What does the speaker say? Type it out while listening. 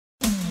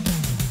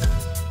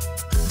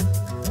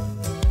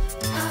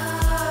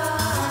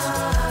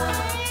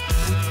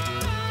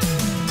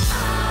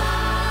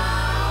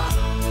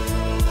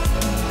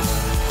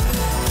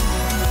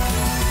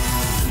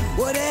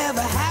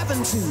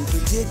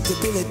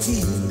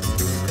tea.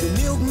 The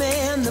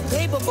milkman, the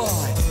paper boy,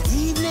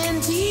 evening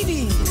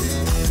TV.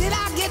 Did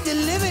I get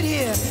delivered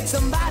here?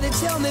 Somebody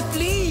tell me,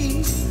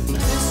 please.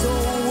 This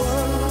whole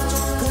world's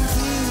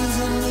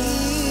confusing me.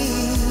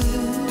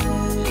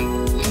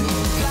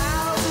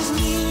 Clouds as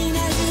mean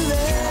as you've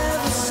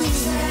ever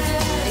seen.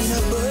 Ain't a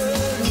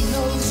bird who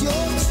knows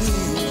you're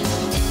true.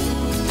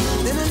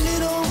 Then a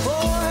little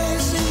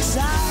voice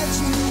inside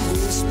you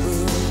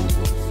whispers,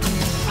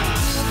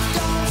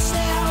 don't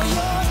sell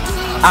your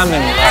dreams. I'm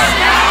in love.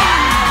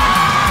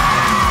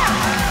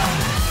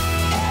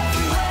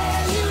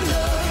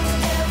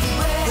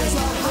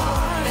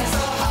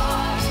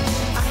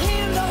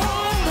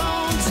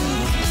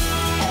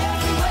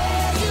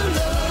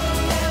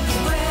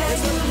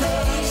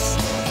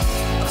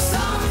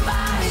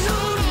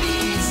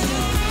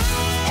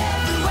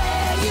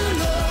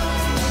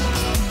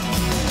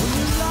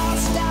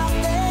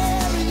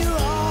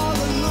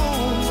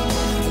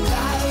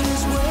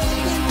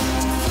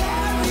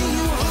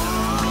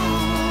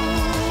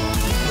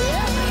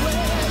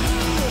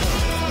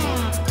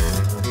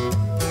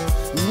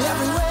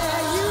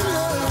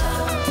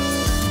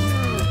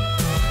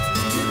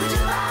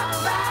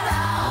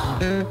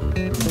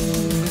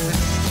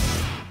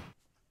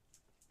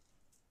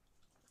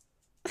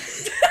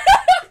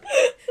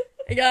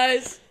 Hey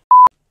guys!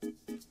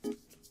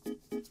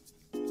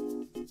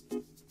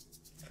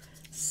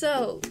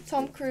 So,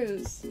 Tom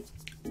Cruise.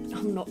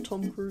 I'm not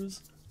Tom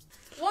Cruise.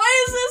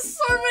 Why is there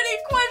so many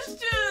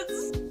questions?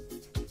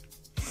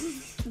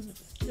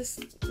 This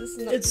is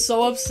not, It's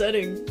so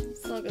upsetting.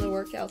 it's not gonna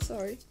work out,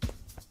 sorry.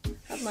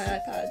 Have my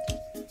iPad.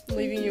 I'm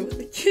leaving you with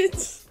the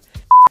kids.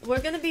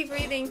 We're gonna be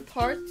reading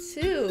part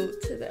 2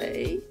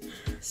 today.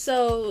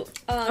 So,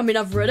 I mean,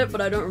 I've read it,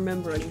 but I don't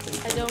remember anything.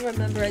 I don't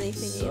remember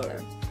anything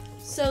either.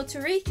 So to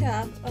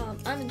recap,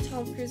 I'm in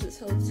Tom Cruise's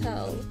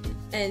hotel,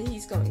 and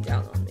he's going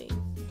down on me.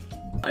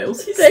 He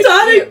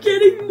started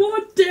getting more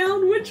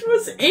down, which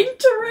was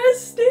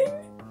interesting.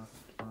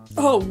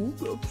 Oh.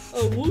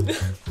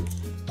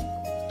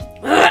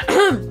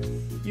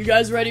 You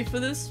guys ready for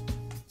this?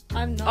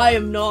 I'm not. I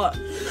am not.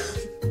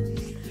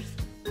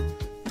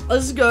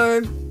 Let's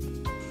go.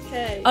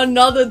 Okay.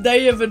 Another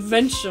day of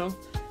adventure.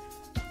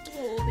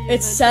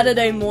 It's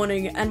Saturday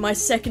morning, and my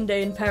second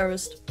day in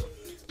Paris.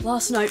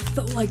 Last night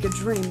felt like a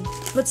dream,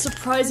 but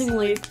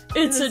surprisingly,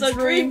 it's a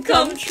dream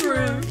come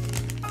true.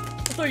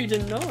 I thought you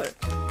didn't know it.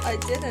 I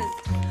didn't.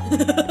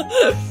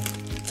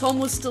 Tom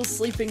was still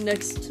sleeping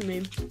next to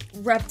me,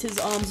 wrapped his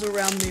arms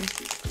around me.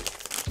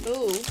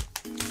 Ooh.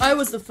 I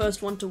was the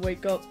first one to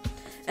wake up,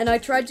 and I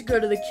tried to go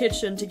to the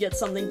kitchen to get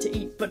something to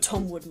eat, but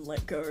Tom wouldn't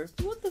let go.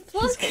 What the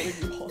fuck? He's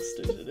holding you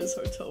hostage in his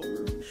hotel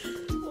room.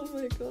 Oh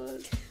my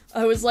god.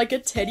 I was like a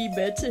teddy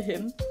bear to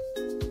him.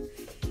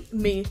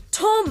 Me.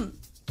 Tom!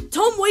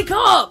 Tom, wake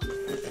up!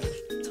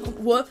 Tom,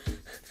 what?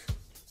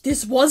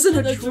 This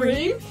wasn't a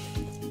dream?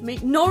 Me.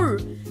 No!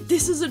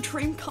 This is a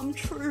dream come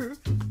true.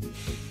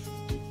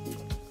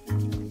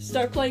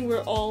 Start playing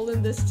We're All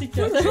in This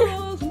Together.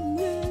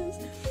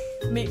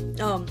 Me.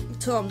 Tom.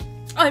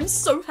 I'm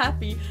so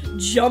happy.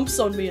 Jumps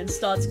on me and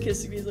starts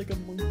kissing me like a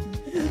monkey.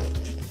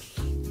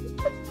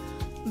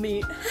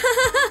 Me.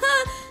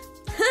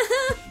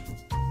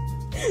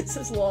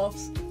 Says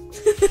laughs.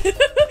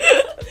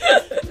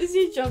 Is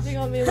he jumping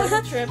on me like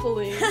a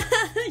trampoline?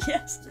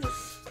 Yes.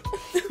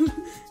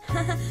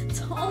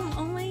 Tom,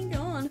 oh my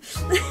god.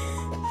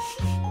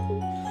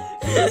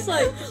 It's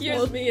like,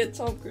 here's me and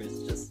Tom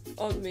Cruise just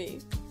on me.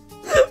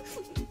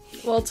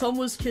 While Tom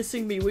was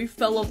kissing me, we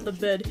fell off the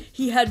bed.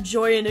 He had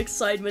joy and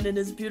excitement in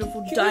his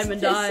beautiful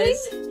diamond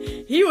eyes.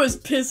 He was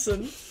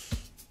pissing.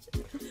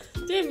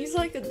 Damn, he's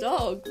like a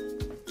dog.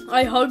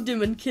 I hugged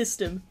him and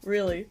kissed him,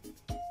 really.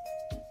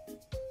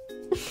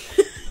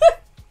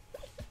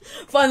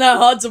 Find that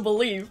hard to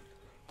believe.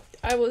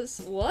 I was,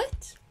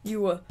 what?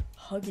 You were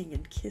hugging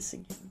and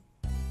kissing him.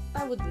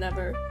 I would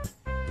never.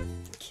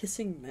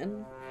 Kissing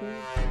men?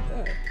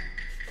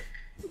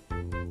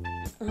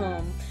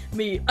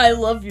 Me, I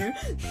love you.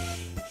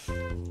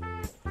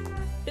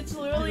 It's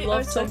literally love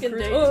our Tom second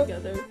Cruise. day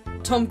together.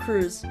 Tom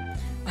Cruise,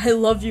 I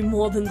love you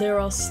more than there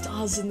are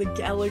stars in the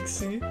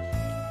galaxy.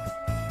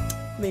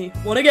 Me,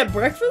 wanna get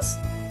breakfast?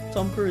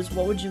 Tom Cruise,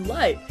 what would you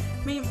like?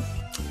 Me,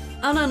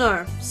 I don't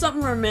know,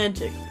 something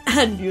romantic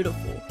and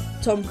beautiful.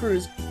 Tom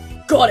Cruise,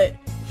 got it!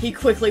 He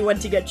quickly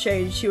went to get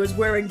changed. He was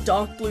wearing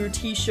dark blue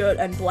t-shirt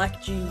and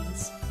black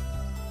jeans.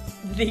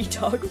 The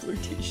dark blue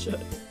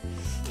t-shirt.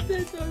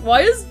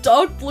 Why is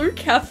dark blue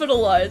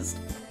capitalized?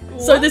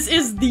 What? So this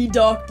is the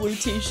dark blue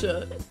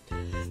t-shirt.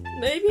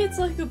 Maybe it's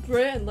like a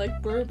brand,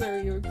 like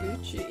Burberry or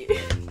Gucci.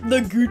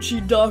 The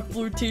Gucci dark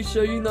blue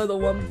t-shirt, you know the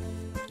one.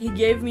 He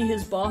gave me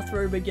his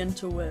bathrobe again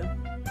to wear.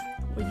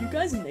 Were you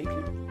guys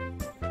naked?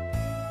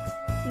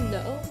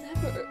 No,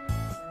 never.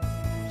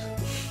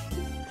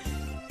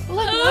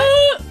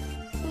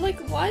 Like,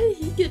 why did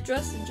he get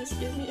dressed and just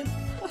give me a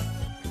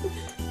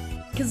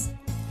Because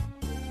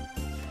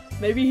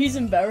maybe he's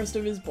embarrassed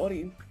of his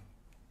body.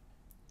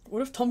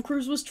 What if Tom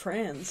Cruise was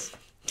trans?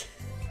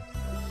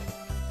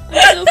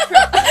 I'm so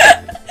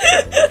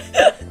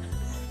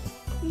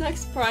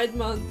next Pride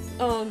Month,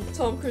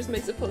 Tom Cruise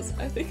makes a post,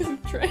 I think I'm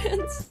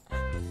trans.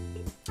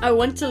 I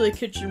went to the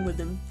kitchen with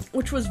him,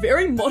 which was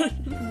very modern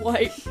and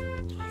white.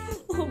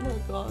 Oh my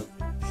god.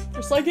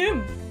 Just like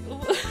him.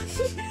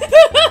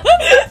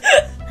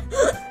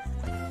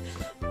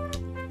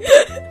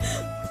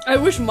 I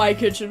wish my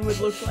kitchen would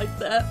look like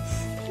that.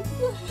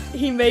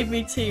 He made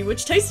me tea,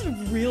 which tasted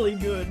really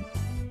good.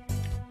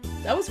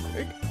 That was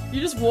quick.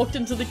 You just walked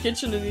into the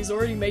kitchen and he's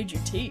already made you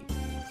tea.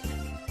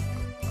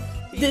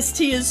 This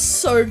tea is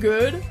so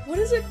good. What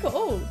is it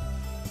called?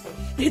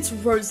 It's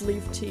rose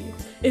leaf tea.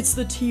 It's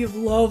the tea of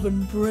love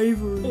and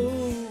bravery.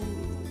 Ooh.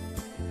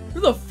 Who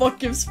the fuck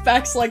gives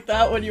facts like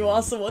that when you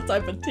ask them what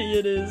type of tea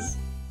it is?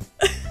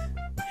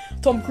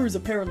 Tom Cruise,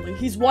 apparently.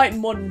 He's white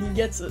and modern, he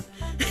gets it.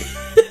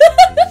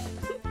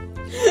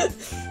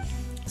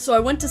 So I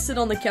went to sit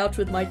on the couch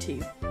with my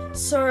tea.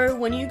 So,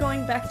 when are you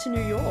going back to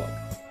New York?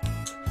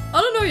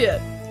 I don't know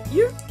yet.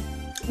 You?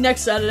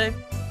 Next Saturday.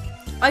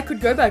 I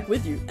could go back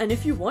with you, and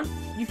if you want,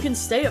 you can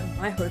stay at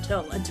my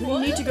hotel until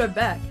you need to go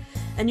back.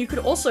 And you could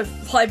also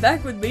fly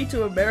back with me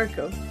to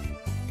America.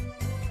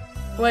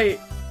 Wait.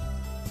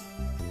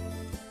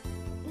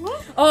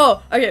 What?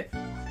 Oh, okay.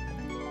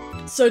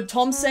 So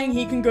Tom's saying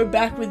he can go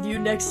back with you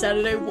next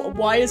Saturday.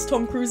 Why is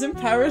Tom Cruise in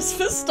Paris,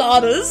 for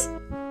starters?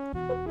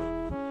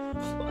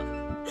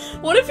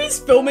 What if he's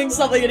filming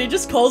something and he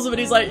just calls him and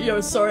he's like, yo,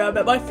 sorry, I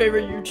met my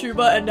favorite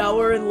YouTuber and now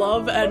we're in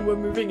love and we're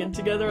moving in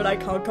together and I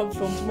can't come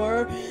film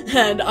tomorrow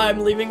and I'm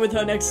leaving with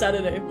her next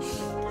Saturday.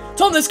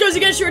 Tom, this goes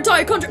against your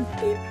entire contract.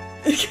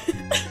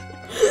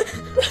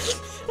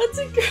 That's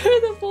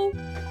incredible.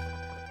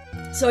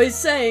 So he's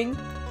saying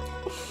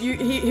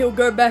he'll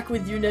go back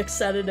with you next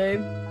Saturday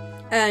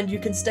and you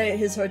can stay at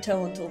his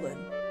hotel until then.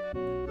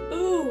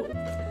 Ooh.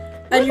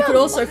 And you could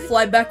also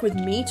fly back with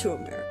me to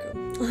America.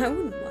 I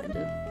wouldn't mind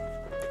it.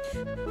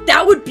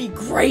 That would be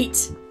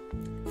great!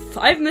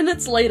 5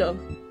 minutes later.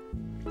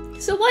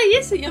 So why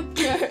is he in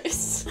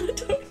Paris? I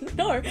don't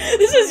know.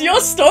 This is your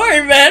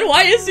story, man!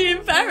 Why is he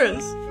in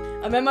Paris?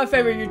 I met my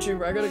favorite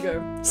YouTuber, I gotta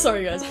go.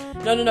 Sorry, guys.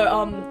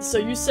 No, so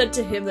you said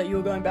to him that you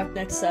were going back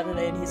next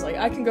Saturday, and he's like,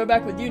 I can go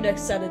back with you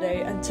next Saturday.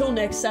 Until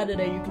next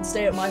Saturday, you can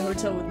stay at my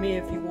hotel with me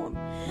if you want.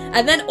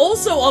 And then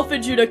also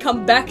offered you to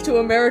come back to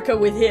America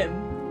with him.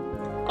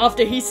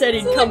 After he said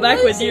he'd come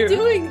back with you. What is he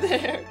doing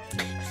there?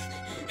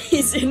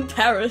 He's in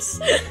Paris.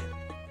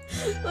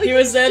 Like, he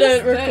was there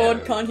to there.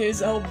 record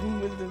Kanye's album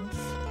with them.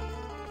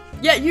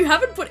 Yeah, you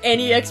haven't put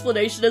any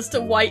explanation as to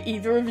why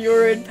either of you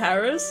are in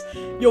Paris.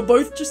 You're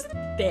both just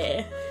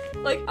there.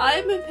 Like,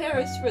 I'm in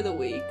Paris for the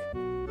week.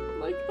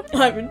 Like,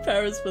 I'm in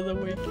Paris for the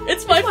week.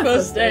 It's my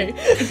first day.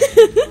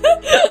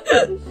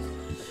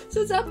 So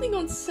it's happening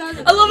on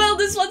Saturday. I love how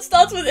this one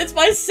starts with, it's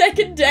my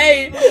second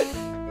day.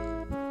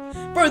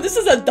 Bro, this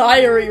is a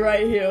diary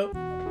right here.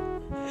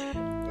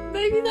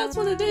 Maybe that's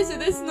what it is.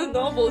 It isn't a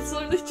novel. It's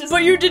literally just.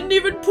 But you didn't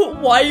even put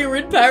why you're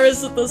in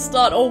Paris at the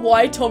start, or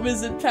why Tom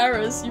is in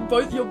Paris. You're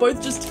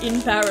both just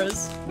in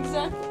Paris.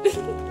 Exactly.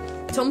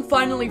 Tom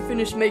finally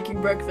finished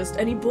making breakfast,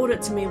 and he brought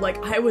it to me like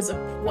I was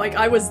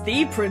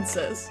the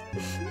princess.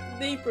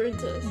 The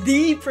princess.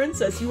 The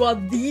princess. You are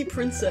the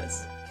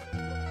princess.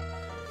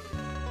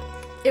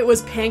 It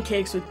was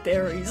pancakes with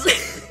berries.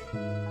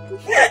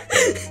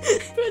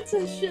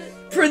 Princess shit.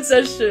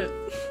 Princess shit.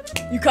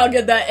 You can't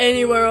get that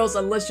anywhere else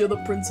unless you're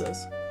the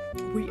princess.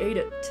 We ate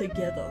it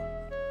together.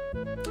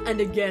 And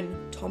again,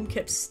 Tom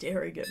kept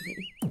staring at me.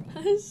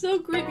 That is so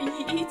creepy.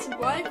 He eats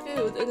my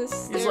food and is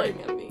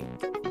staring at me.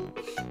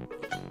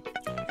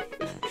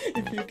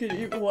 If you could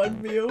eat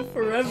one meal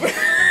forever,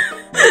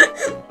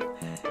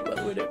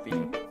 what would it be?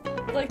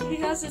 Like, he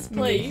has his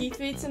plate. Me? He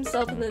feeds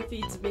himself and then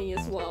feeds me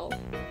as well.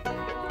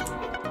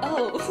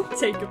 Oh.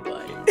 Take a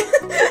bite.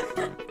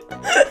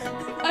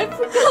 I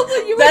forgot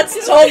what you were That's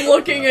doing. Tom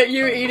looking at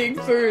you eating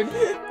food.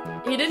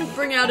 He didn't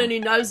bring out any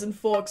knives and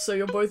forks, so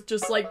you're both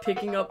just like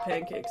picking up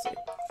pancakes.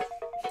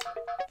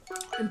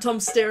 And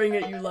Tom's staring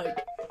at you like,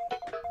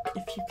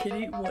 if you could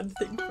eat one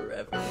thing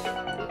forever,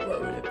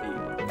 what would it be?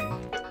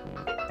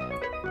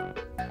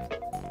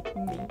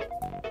 Me.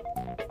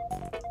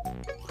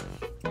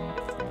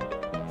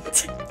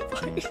 Take a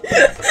bite.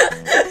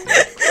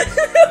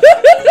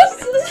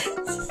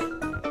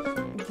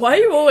 Why are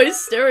you always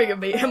staring at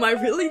me? Am I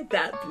really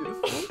that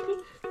beautiful?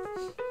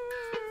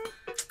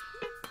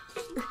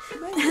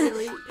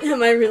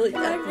 Am I really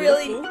that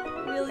beautiful?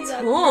 Really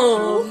that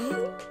Tom!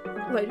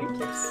 Why do you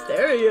keep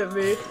staring at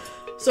me?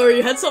 Sorry,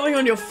 you had something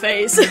on your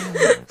face.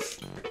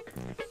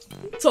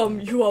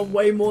 Tom, you are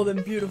way more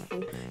than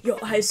beautiful.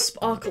 Your eyes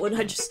sparkle and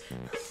I just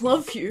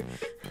love you.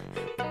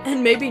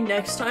 And maybe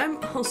next time,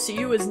 I'll see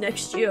you as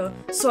next year,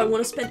 so I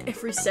want to spend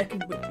every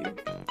second with you.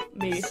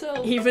 Me.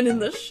 So- Even in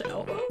the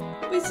shower.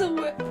 Wait,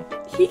 so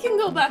he can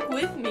go back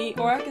with me,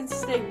 or I can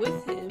stay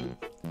with him.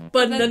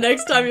 But then- the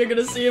next time you're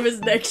gonna see him is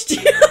next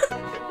year.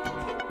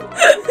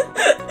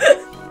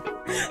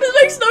 That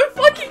makes no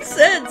fucking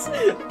sense.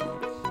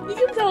 You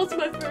can tell it's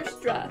my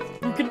first draft.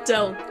 You can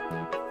tell.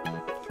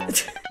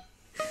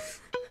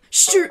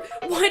 Shoot,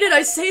 why did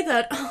I say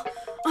that?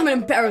 I'm an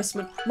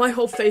embarrassment. My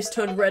whole face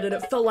turned red and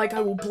it felt like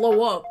I will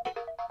blow up.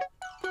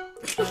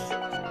 There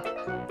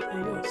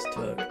you go, it's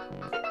Turg.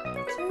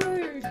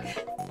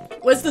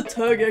 Where's the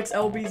Turg x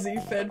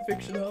LBZ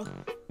fanfiction, huh?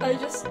 I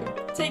just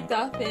take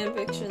that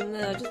fanfiction and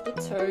then I just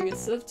put Turg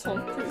instead of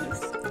Tom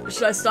Cruise.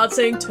 Should I start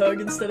saying Turg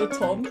instead of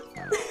Tom?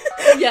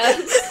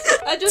 Yes.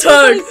 I just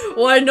Turg!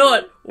 Why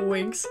not?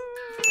 Winks.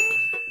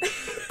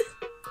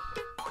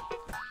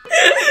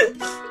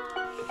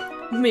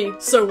 Me,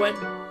 so when?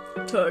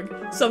 Turg.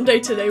 Someday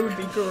today would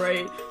be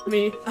great.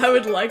 Me, I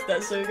would like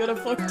that, so you gotta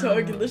fuck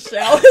Turg in the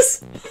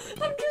showers.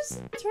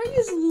 Turg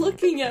is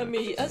looking at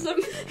me as I'm-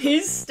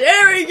 He's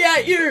staring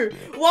at you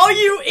while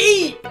you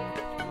eat!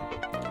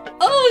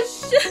 Oh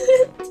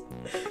shit!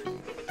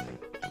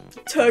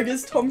 Turg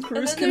is Tom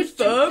Cruise, and then there's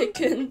confirm? Jim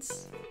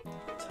Pickens.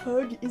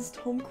 Turg is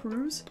Tom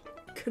Cruise,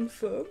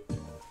 confirm?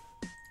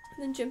 And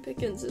then Jim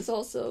Pickens is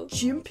also-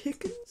 Jim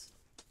Pickens?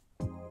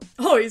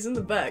 Oh, he's in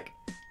the back.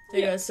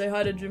 Hey Yeah. guys, say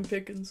hi to Jim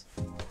Pickens.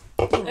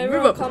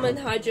 Everyone comment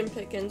hi Jim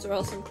Pickens or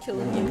else I'm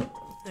killing you.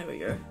 There we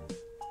go.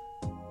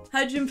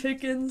 Hi Jim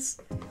Pickens.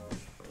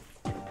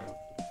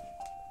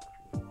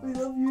 We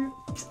love you.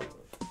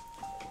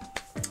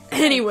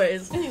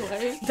 Anyways,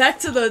 Anyway. back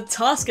to the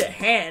task at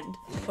hand.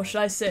 Or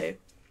should I say,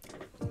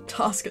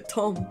 task at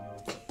Tom.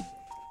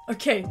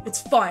 Okay,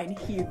 it's fine,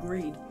 he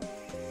agreed.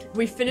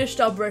 We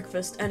finished our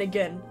breakfast, and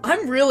again,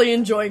 I'm really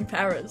enjoying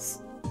Paris.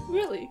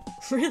 Really?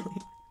 Really?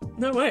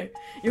 No way.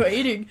 You're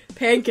eating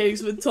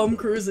pancakes with Tom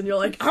Cruise and you're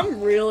like,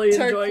 I'm really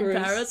Turg enjoying Cruise.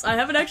 Paris. I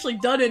haven't actually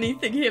done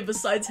anything here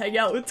besides hang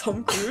out with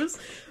Tom Cruise.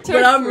 Turg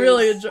but I'm Cruise.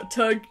 really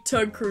enjoying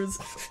Turg Cruise.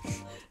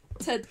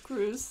 Ted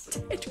Cruz.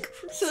 Ted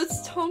Cruz. So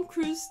it's Tom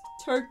Cruise,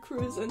 Turg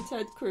Cruz, and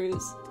Ted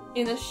Cruz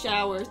in a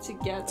shower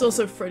together. It's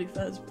also Freddy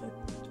Fazbear.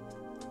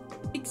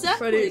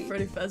 Exactly.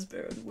 Freddy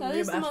Fazbear and That William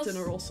is the Afton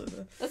most- are also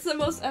there. That's the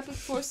most epic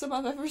foursome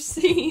I've ever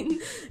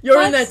seen.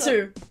 You're in there Fivesome.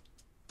 too.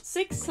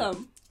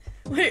 Sixsome.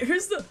 Wait,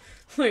 who's the...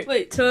 Wait,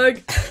 Wait.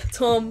 Turg,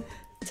 Tom,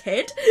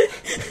 Ted?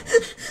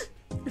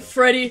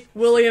 Freddy,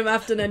 William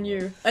Afton, and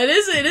you. It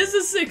is a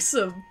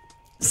sixsome.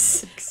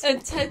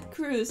 And Ted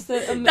Cruz.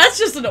 That's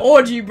just an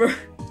orgy, bro.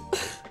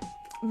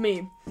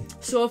 Me.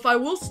 So if I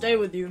will stay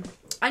with you,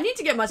 I need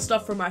to get my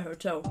stuff from my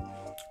hotel.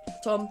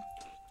 Tom,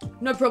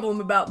 no problem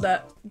about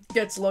that.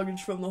 Gets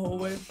luggage from the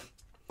hallway.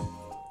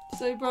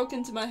 So he broke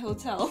into my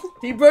hotel.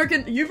 You broke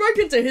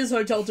into his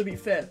hotel, to be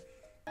fair.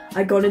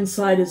 I got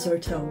inside his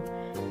hotel.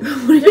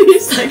 What do you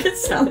make it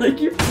sound like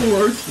you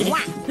broke in?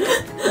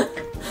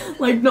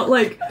 Like, not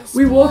like,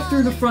 we walked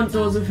through the front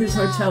doors of his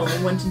hotel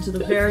and went into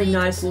the very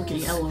nice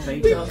looking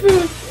elevator.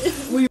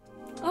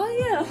 Oh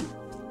yeah.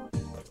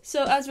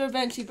 So as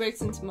revenge, he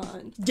breaks into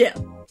mine. Yeah.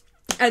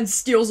 And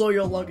steals all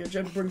your luggage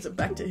and brings it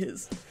back to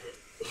his.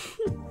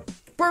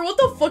 Bro, what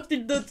the fuck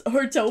did the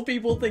hotel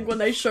people think when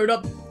they showed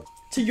up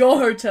to your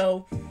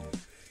hotel?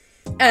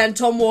 And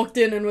Tom walked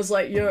in and was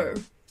like, yo,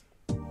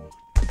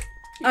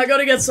 I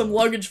gotta get some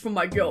luggage for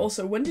my girl.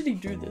 So when did he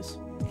do this?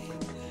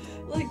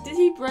 Like, did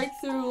he break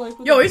through, like,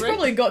 with Yo, a he's brick?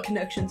 probably got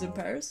connections in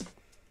Paris.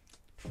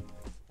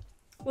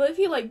 What if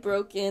he, like,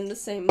 broke in the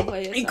same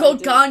way as He I called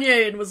did?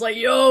 Kanye and was like,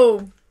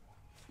 yo,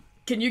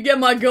 can you get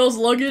my girl's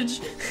luggage?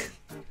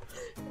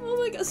 Oh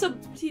my god, so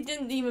he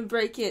didn't even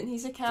break in.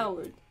 He's a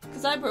coward.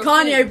 Because I broke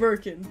Kanye in.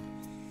 broke in.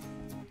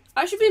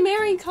 I should be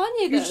marrying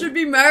Kanye then. You should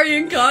be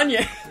marrying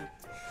Kanye.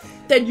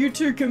 Then you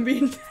two can be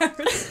in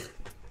Paris.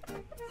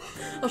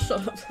 Oh,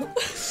 shut up.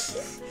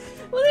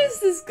 What is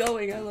this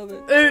going? I love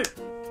it.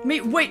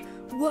 Wait,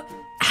 what?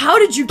 How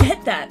did you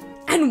get that?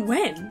 And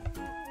when?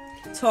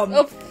 Tom,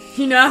 Oh.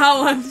 you know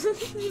how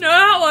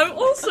I'm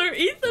also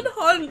Ethan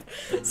Hunt.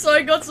 So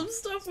I got some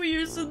stuff we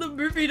used in the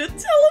movie to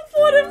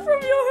teleport him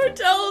from your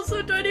hotel.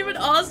 So don't even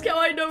ask how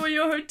I know where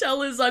your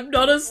hotel is. I'm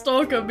not a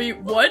stalker. Me,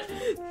 what?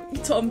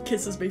 Tom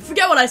kisses me.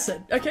 Forget what I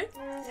said, okay?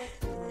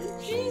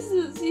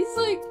 Jesus, he's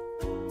like...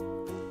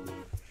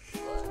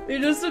 He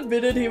just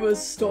admitted he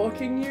was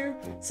stalking you.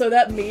 So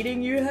that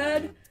meeting you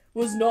had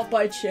was not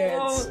by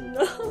chance.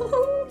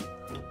 Oh no.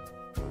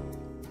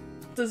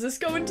 Does this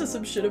go into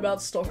some shit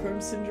about Stockholm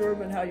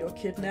Syndrome and how you're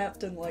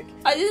kidnapped and like...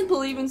 I didn't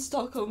believe in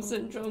Stockholm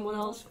Syndrome when I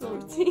was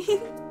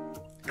 14.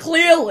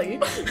 Clearly!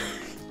 Bro.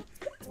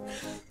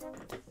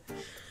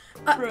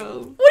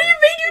 What do you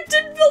mean you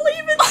didn't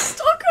believe in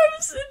Stockholm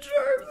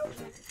Syndrome?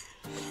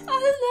 I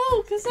don't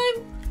know, because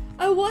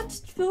I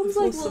watched films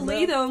like What's the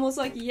Lolita and was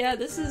like, yeah,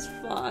 this is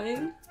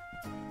fine.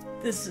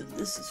 This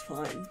is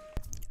fine.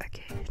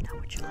 Okay, now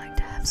would you like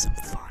to have some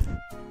fun?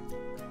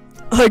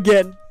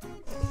 Again.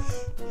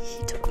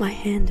 He took my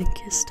hand and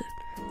kissed it.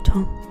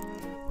 Tom,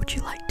 would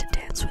you like to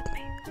dance with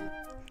me?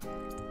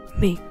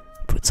 Me,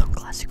 put some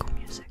classical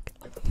music.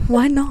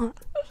 Why not?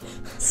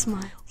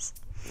 Smiles.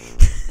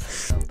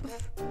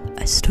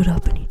 I stood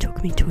up and he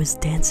took me to his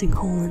dancing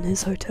hall in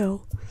his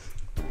hotel.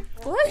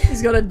 What?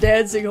 He's got a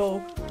dancing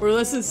hall. Bro,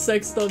 that's his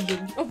sex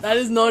dungeon. That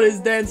is not his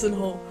dancing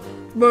hall.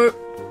 Bro,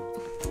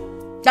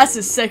 that's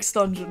his sex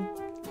dungeon.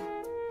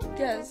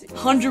 Yes.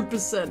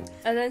 100%.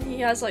 And then he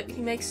has like,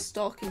 he makes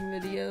stalking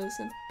videos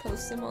and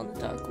posts them on the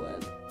dark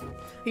web.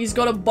 He's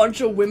got a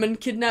bunch of women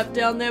kidnapped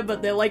down there,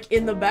 but they're like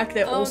in the back.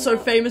 They're also no.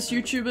 famous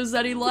YouTubers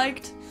that he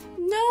liked.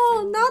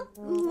 No, not.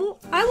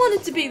 I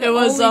wanted to be the It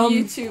was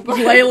only YouTuber.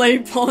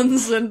 Lele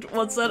Pons and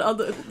what's that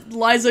other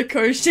Liza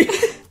Koshy.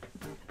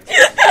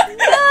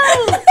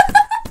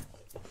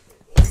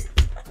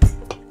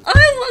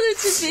 I wanted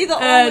to be the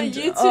only And,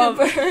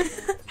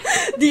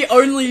 YouTuber. The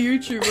only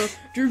YouTuber.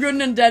 Drew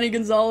Gooden and Danny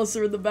Gonzalez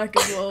are in the back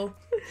as well.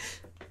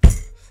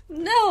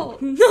 No,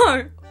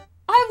 No,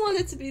 I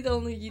wanted to be the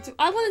only YouTuber.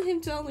 I wanted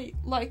him to only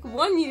like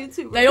one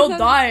YouTuber. they all because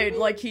died.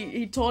 Like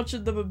he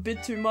tortured them a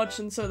bit too much,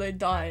 and so they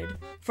died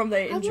from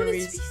their wanted to be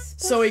injuries.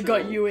 So he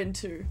got special. you in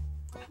too.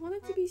 I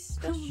wanted to be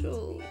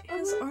special. I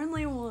There's was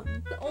only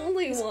one. the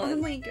only There's one.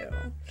 only girl.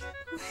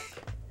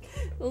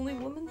 The only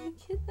woman he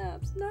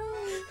kidnaps. No.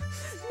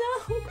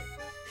 No.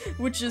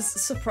 Which is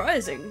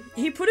surprising.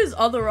 He put his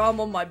other arm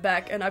on my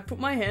back, and I put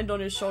my hand on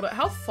his shoulder.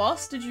 How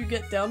fast did you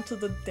get down to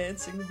the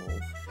dancing hall?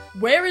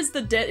 Where is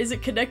the is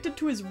it connected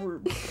to his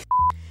room?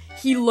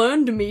 He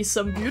learned me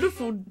some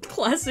beautiful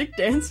classic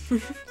dance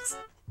moves.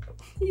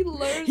 He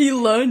learned. He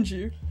learned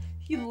you.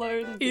 He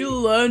learned. He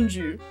learned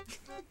you.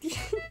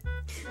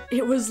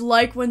 It was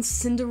like when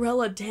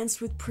Cinderella danced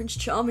with Prince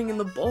Charming in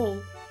the ball.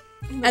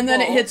 And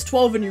then it ball. hits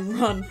 12 and you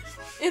run.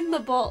 In the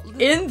ball.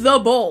 In the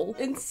ball.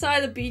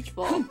 Inside a beach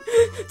ball.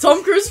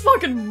 Tom Cruise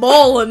fucking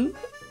ballin'.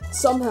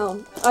 Somehow,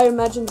 I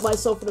imagined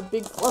myself in a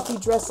big fluffy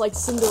dress like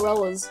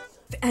Cinderella's.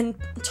 And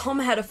Tom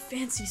had a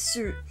fancy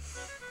suit.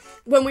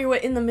 When we were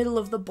in the middle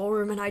of the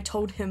ballroom and I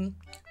told him,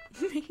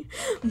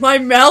 my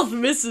mouth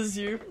misses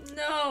you.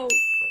 No.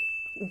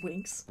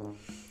 Winks.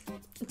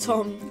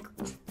 Tom,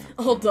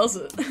 does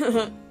it.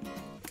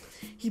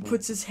 He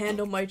puts his hand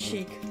on my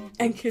cheek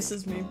and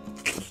kisses me.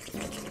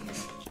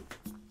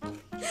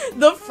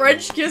 The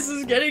French kiss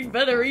is getting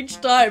better each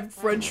time.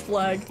 French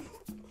flag.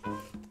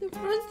 The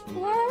French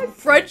flag?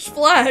 French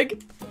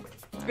flag?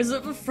 Is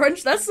it the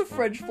French? That's the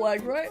French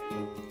flag, right?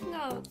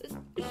 No,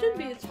 it should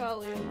be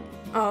Italian.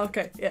 Oh,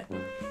 okay, yeah.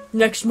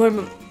 Next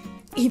moment,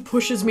 he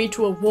pushes me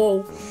to a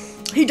wall.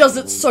 He does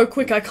it so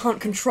quick I can't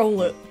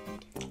control it.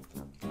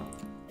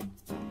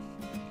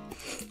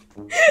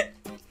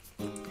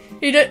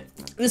 He did.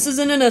 This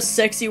isn't in a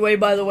sexy way,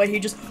 by the way. He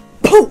just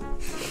poof,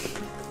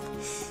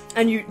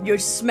 and you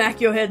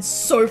smack your head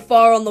so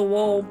far on the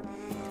wall,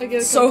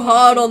 so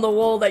hard on the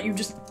wall that you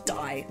just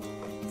die.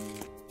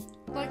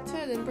 Like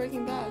Ted in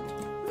Breaking Bad.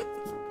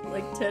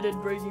 Like Ted in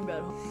Breaking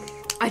Bad.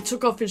 I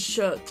took off his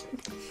shirt.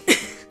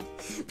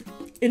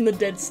 In the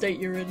dead state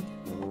you're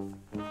in.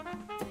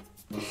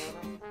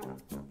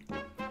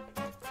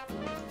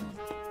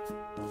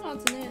 Oh,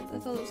 it's an ant. I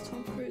thought it was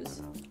Tom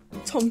Cruise.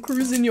 Tom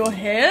Cruise in your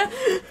hair?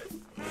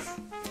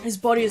 His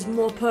body is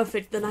more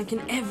perfect than I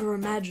can ever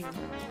imagine.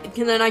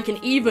 Than I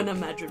can even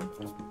imagine.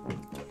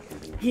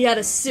 He had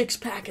a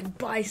six-pack and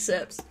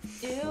biceps.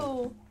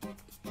 Ew.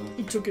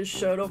 He took his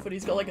shirt off and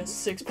he's got like a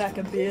six-pack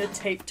of beer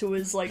taped to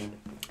his like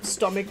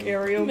stomach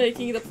area.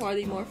 Making the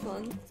party more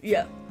fun.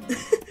 Yeah.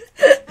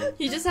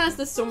 He just has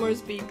the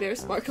Somersby Bear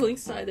Sparkling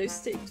Cider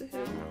taped to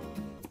him.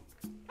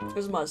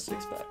 Here's my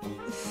six-pack.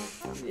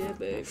 Yeah,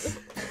 babe.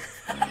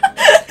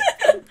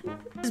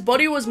 His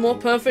body was more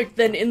perfect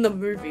than in the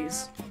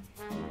movies.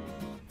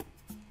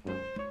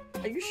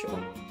 Are you sure?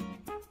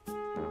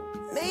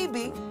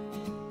 Maybe.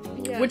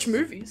 Yes. Which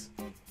movies?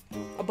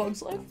 A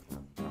Bug's Life?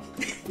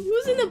 He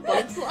was in A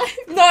Bug's Life?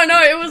 No,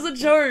 it was a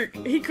joke.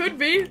 He could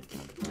be.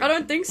 I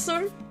don't think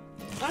so.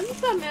 I don't think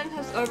that man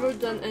has ever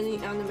done any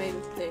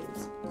animated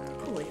things.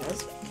 Probably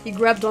has. He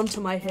grabbed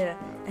onto my hair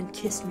and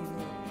kissed me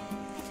more.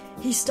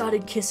 He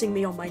started kissing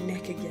me on my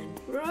neck again.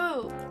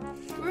 Bro.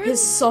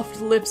 His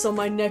soft lips on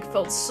my neck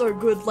felt so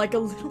good, like a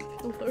little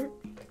pillow.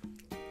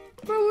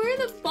 Bro, we're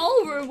in a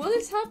ballroom. What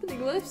is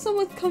happening? What if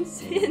someone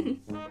comes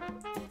in?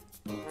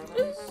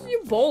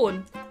 You're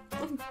bowling.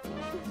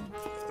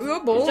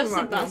 You're bowling It's just a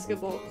right now.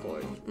 basketball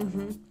court.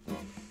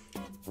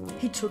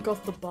 He took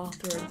off the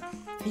bathrobe.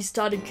 He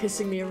started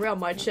kissing me around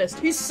my chest.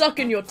 He's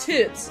sucking your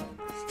tits.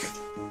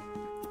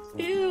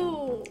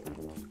 Ew.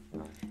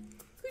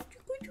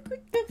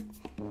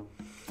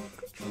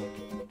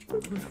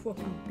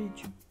 Fucking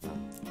bitch.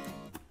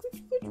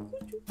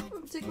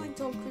 I'm tickling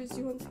Tom Cruise.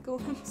 You want to go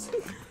home?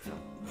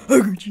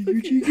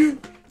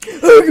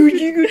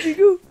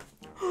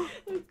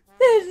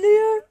 There's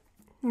Leo.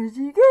 Where's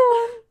he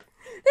gone?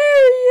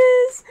 There he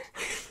is.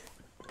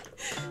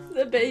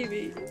 The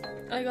baby.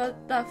 I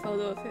got that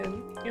photo of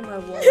him in my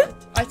wallet.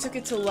 I took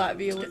it to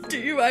Latvia with Do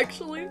me. you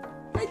actually?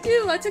 I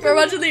do. I took Bro,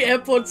 it. imagine the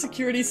airport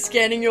security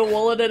scanning your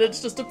wallet and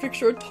it's just a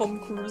picture of Tom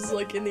Cruise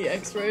like in the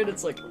X-ray and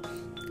it's like,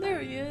 There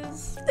he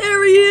is.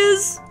 there he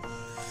is.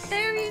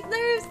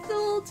 There's the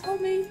little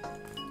Tommy.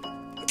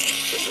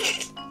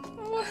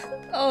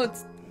 Oh,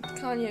 it's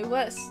Kanye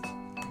West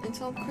and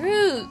Tom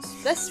Cruise,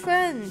 best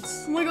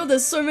friends. Oh my god,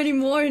 there's so many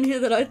more in here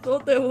than I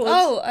thought there was.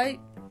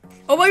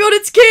 Oh my god,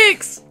 it's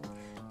Kicks!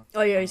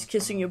 Oh yeah, he's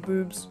kissing your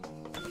boobs.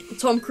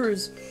 Tom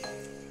Cruise,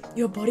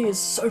 your body is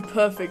so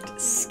perfect,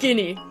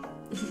 skinny,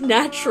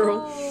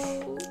 natural.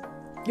 Oh.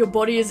 Your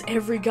body is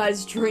every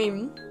guy's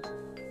dream.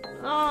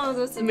 Oh,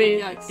 that's a Me,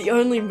 big yikes. the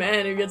only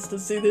man who gets to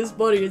see this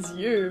body is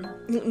you.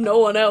 No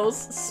one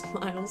else.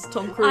 Smiles.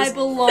 Tom Cruise. I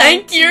belong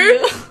Thank to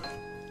you!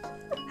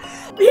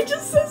 He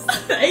just says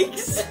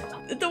thanks.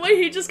 The way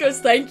he just goes,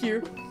 thank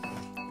you.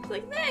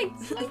 Like,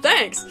 thanks.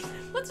 Thanks.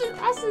 What's with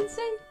us and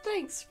saying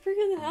thanks?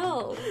 Freaking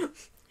hell.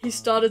 He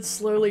started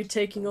slowly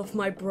taking off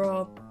my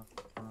bra.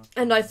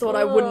 And I thought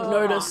I wouldn't Ugh.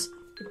 notice,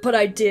 but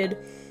I did.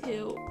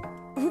 Ew.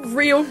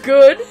 Real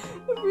good.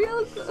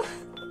 Real good.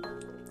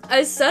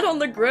 I sat on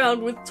the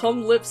ground with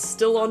Tom's lips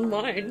still on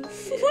mine.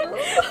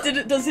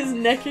 Does his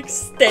neck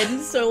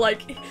extend? So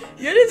like, you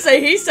didn't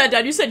say he sat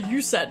down, you said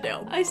you sat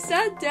down. I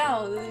sat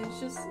down and it's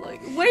just like,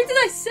 where did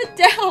I sit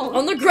down?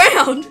 On the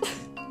ground!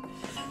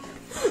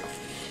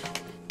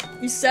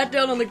 You sat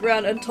down on the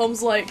ground and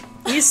Tom's like,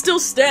 he's still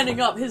standing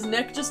up, his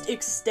neck just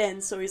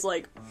extends, so he's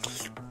like,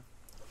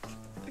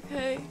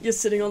 Okay. you're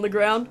sitting on the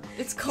ground?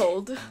 It's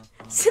cold.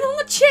 Sit on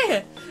the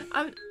chair!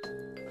 I'm.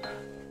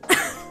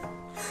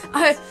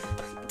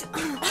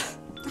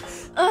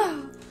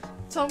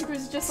 Tom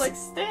Cruise is just like,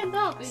 stand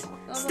up.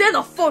 Stand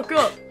the fuck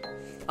up!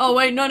 Oh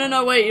wait,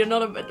 no, wait, you're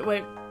not a-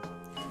 wait.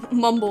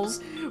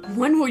 Mumbles.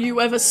 When will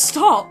you ever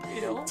stop?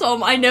 You know?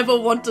 Tom, I never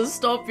want to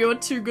stop. You're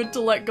too good to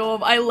let go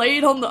of. I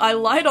lied on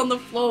the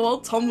floor while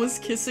Tom was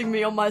kissing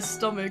me on my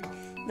stomach.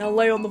 Now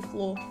lay on the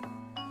floor.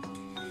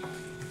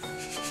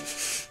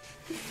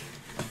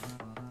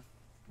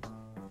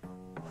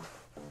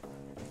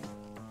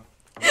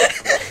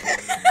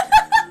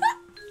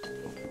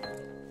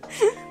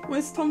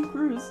 Where's Tom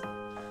Cruise?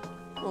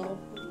 Oh.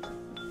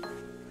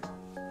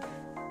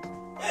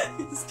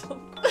 It's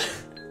Tom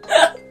Cruise.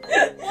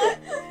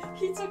 What?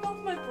 He took off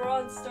my bra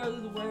and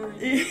started wearing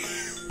it.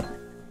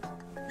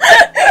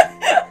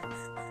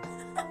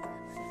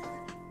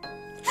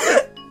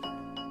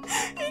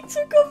 He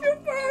took off your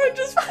bra and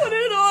just put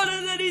it on,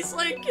 and then he's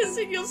like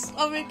kissing your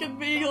stomach and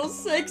being all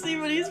sexy,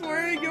 but he's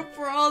wearing your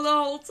bra the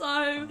whole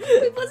time.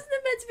 Wait, wasn't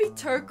it meant to be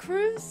Turg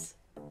Cruise?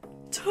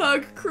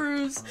 Turg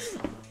Cruise.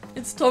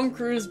 It's Tom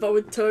Cruise, but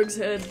with Turg's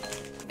head.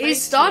 He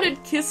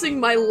started kissing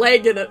my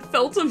leg and it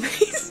felt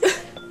amazing.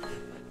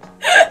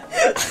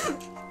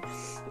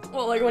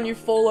 Well, like when you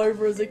fall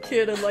over as a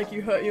kid and like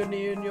you hurt your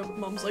knee and your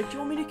mum's like, do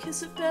you want me to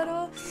kiss it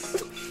better?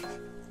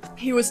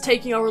 He was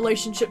taking our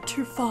relationship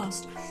too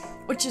fast,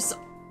 which is...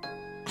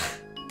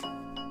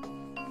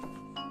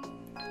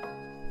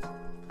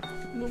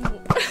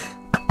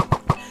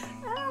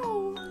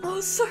 Ow. Oh,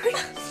 sorry.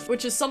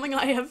 Which is something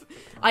I have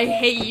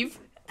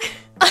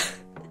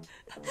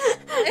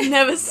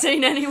never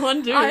seen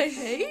anyone do. I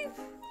hate?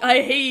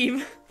 I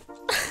heave.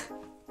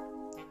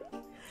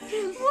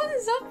 What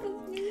is up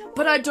with me?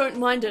 But I don't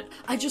mind it.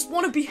 I just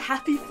want to be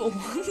happy for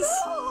once.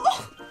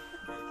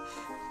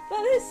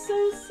 That is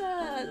so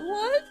sad.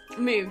 What?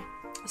 Me.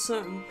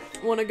 So,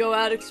 wanna go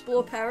out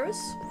explore Paris?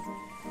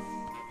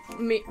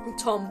 Me,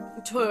 Tom,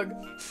 Turg.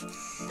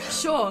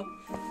 Sure.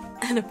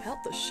 And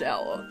about the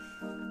shower.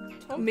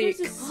 Tom Me, Cruise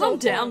is calm so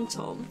down,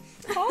 Tom.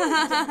 It's like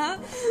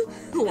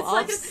a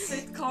Laughs.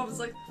 sitcom. It's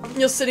like,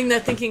 You're sitting there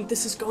thinking,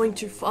 this is going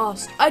too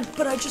fast.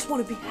 But I just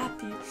want to be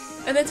happy.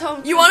 and then Tom.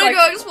 You Cruise wanna like,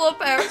 go explore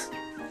Paris?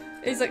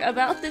 He's like,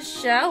 about the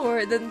shower,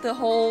 and then the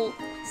whole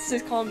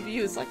sitcom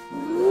view is like,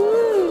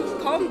 ooh,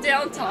 calm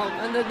down, Tom.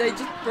 And then they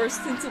just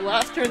burst into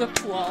laughter and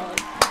applaud.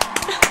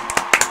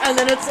 And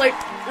then it's like,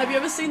 have you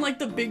ever seen like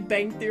The Big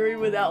Bang Theory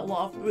without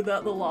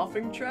the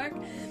laughing track?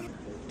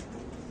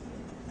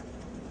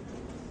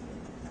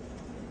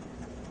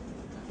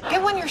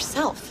 Get one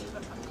yourself.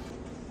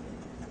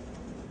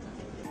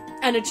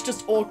 And it's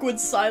just awkward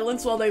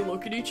silence while they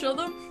look at each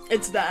other.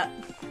 It's that.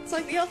 It's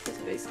like The Office,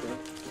 basically.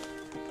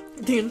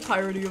 The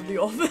entirety of The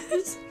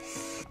Office.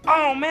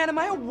 Oh man, am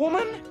I a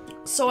woman?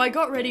 So I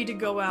got ready to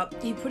go out.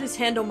 He put his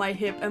hand on my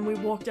hip and we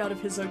walked out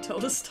of his hotel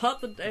to start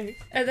the day.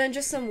 And then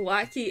just some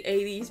wacky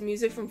 80s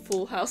music from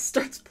Full House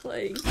starts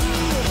playing.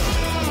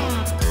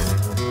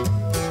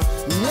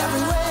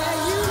 Everywhere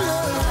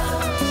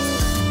you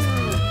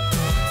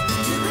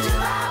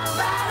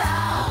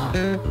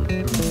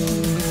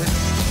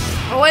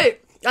Oh wait,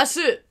 that's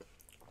it.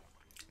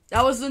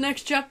 That was the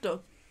next chapter.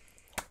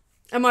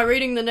 Am I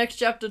reading the next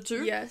chapter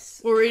too?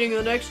 Yes. We're reading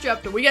the next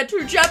chapter. We get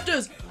 2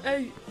 chapters!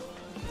 Hey.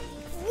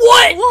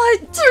 What?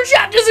 What? 2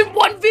 chapters in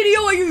one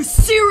video? Are you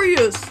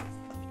serious?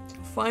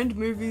 Find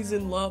movies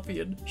in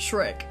Latvian.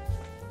 Shrek.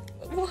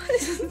 What?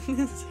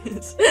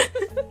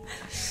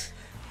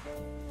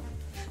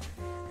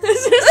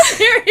 This is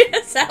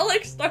serious,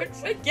 Alex. Don't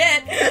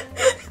forget.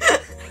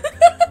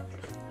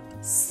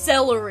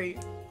 Celery.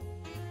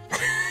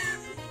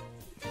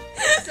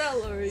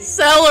 Celery.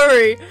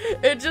 Celery.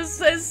 It just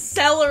says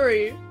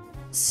celery.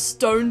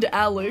 Stoned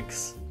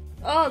Alex.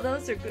 Oh,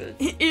 those are good.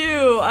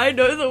 Ew, I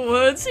know the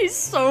words. He's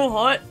so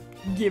hot.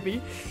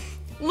 Gimme.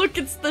 Look,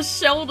 it's the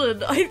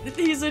Sheldon.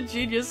 He's a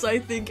genius, I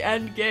think,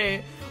 and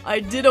gay. I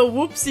did a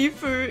whoopsie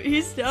foo.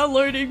 He's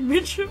downloading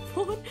midget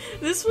porn.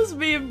 This was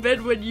me in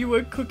bed when you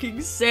were cooking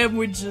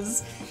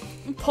sandwiches.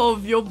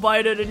 Pov, you're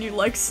bited and you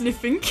like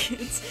sniffing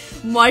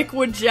kids. Mike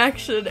Wood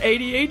Jackson,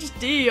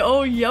 ADHD,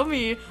 oh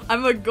yummy.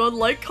 I'm a god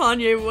like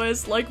Kanye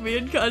West, like me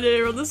and Kanye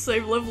are on the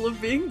same level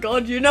of being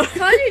god, you know?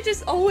 Kanye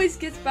just always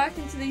gets back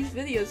into these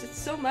videos, it's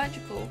so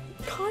magical.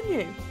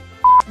 Kanye.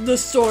 The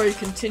story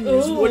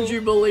continues, Ooh. would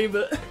you believe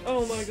it?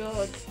 Oh my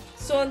god.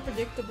 So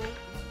unpredictable.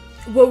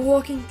 We're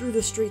walking through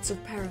the streets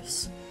of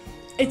Paris.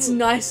 It's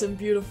nice and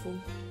beautiful.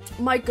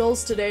 My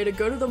goal's today to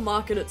go to the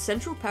market at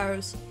Central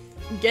Paris,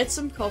 get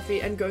some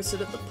coffee and go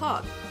sit at the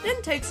park,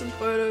 then take some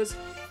photos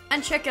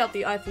and check out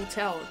the Eiffel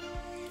Tower.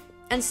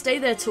 And stay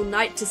there till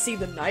night to see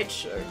the night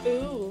show.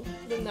 Ooh,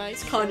 the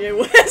nice Kanye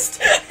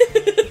West.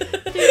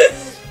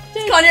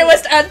 Kanye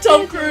West and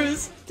Tom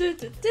Cruise.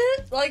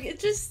 Like, it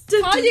just,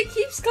 Kanye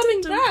keeps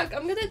coming back.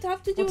 I'm gonna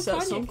have to do What's a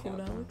that Kanye song count.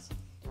 called, Alex?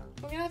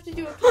 I'm gonna have to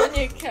do a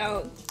Kanye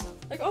count.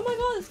 Like, oh my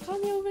god, it's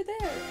Kanye over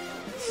there.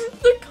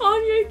 The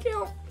Kanye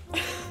count.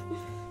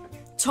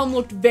 Tom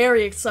looked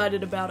very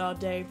excited about our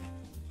day.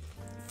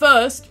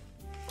 First,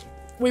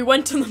 we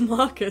went to the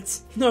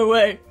markets. No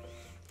way.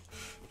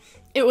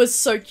 It was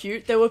so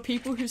cute. There were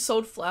people who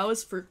sold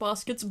flowers, fruit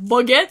baskets,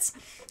 baguettes,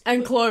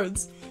 and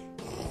clothes.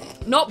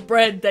 Not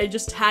bread, they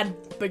just had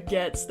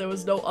baguettes. There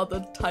was no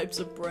other types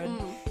of bread.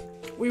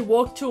 We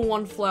walked to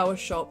one flower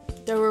shop.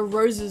 There were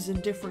roses in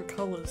different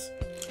colors.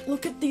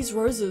 Look at these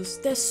roses.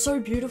 They're so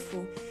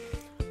beautiful.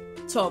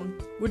 Tom,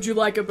 would you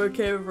like a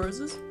bouquet of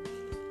roses?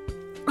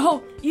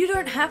 Oh, you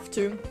don't have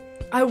to.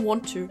 I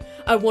want to.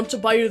 I want to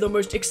buy you the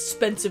most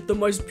expensive, the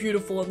most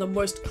beautiful, and the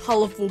most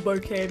colorful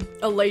bouquet.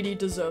 A lady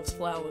deserves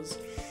flowers.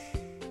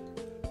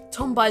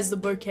 Tom buys the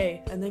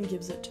bouquet and then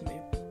gives it to me.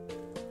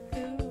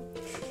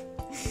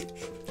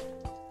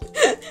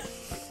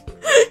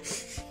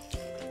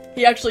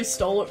 He actually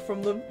stole it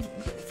from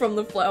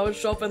the flower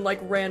shop and like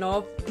ran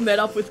off, met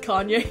up with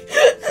Kanye.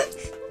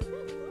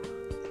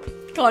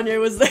 Kanye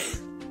was there.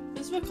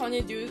 This is what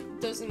Kanye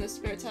does in his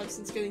spare time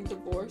since getting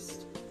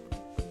divorced.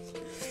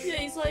 Yeah,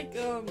 he's like,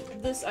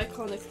 this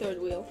iconic third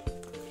wheel.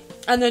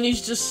 And then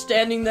he's just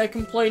standing there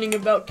complaining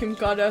about Kim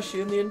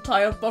Kardashian the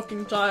entire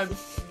fucking time.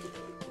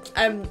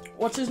 And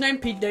what's his name?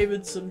 Pete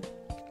Davidson.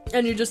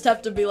 And you just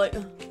have to be like,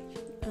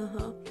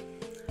 uh-huh.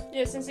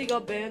 Yeah, since he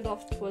got banned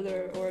off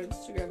Twitter or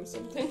Instagram or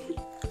something.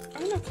 I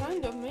don't know,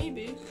 kind of,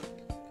 maybe.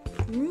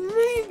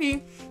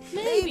 Maybe.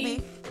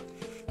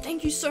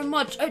 Thank you so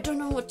much. I don't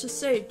know what to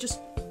say.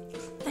 Just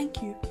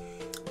thank you.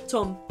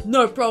 Tom,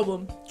 no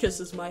problem.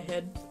 Kisses my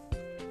head.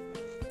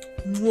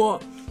 Mwah.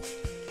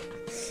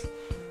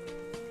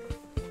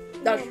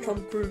 That's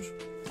Tom Cruise.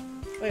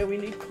 Wait, we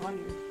need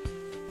Kanye.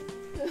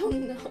 Oh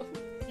no.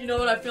 You know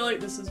what? I feel like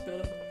this is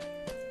better.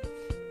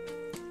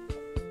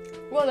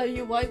 What, are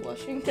you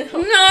whitewashing now?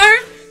 No!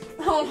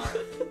 Oh.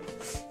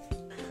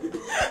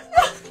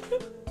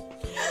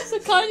 So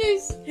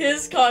Kanye's...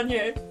 Here's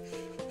Kanye.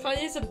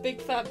 Kanye's a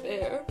big fat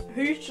bear.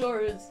 He sure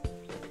is.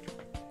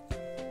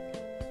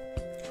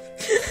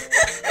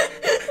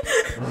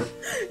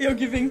 You're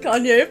giving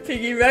Kanye a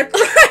piggyback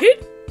ride.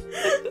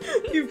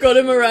 You've got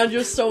him around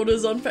your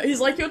shoulders on. He's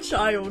like your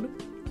child.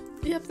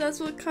 Yep, that's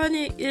what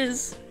Kanye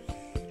is.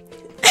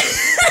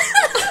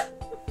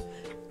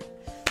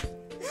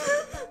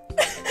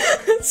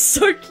 It's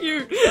so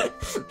cute.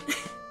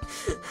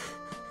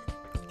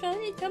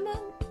 Kanye, come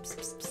on.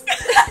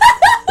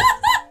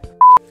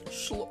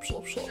 Slop,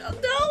 slop, slop.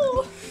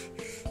 No!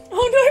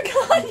 Oh no,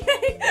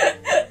 Kanye!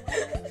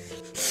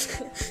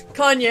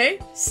 Kanye,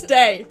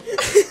 stay.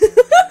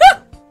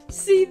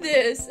 See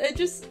this, I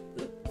just...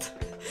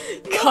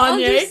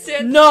 Kanye,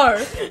 understand.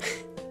 no.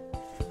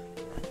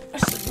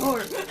 No,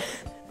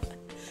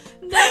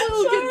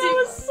 That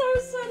was so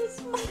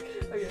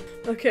satisfying.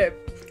 Okay.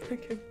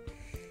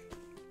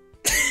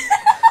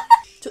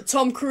 To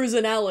Tom Cruise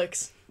and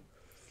Alex.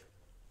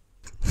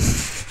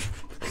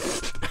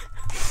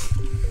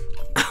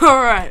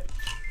 Alright.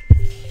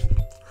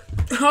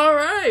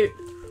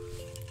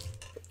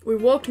 We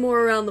walked more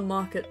around the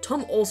market.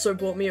 Tom also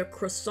bought me a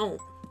croissant,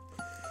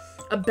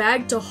 a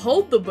bag to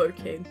hold the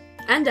bouquet,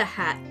 and a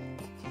hat.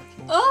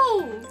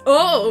 Oh!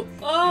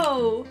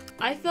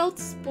 I felt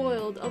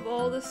spoiled of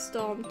all the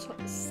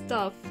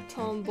stuff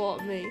Tom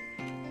bought me.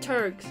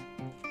 Turgs.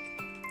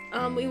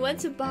 We went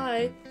to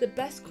buy the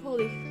best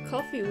quality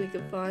coffee we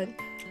could find.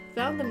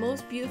 Found the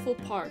most beautiful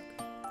park.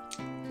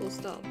 Full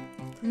stop.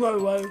 No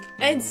way.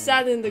 And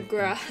sat in the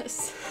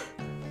grass.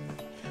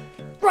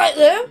 Right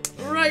there?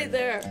 Right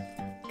there.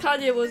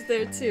 Kanye was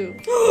there too.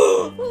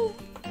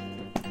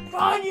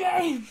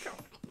 Kanye!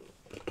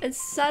 And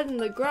sat in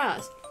the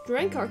grass,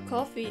 drank our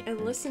coffee,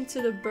 and listened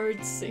to the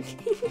birds singing.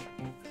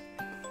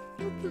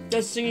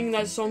 They're singing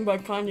that song by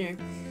Kanye.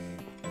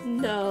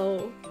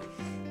 No.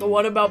 The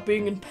one about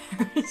being in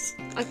Paris.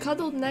 I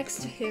cuddled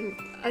next to him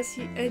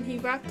and he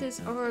wrapped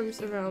his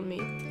arms around me.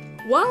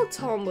 While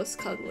Tom was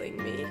cuddling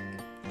me,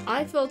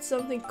 I felt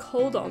something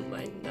cold on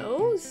my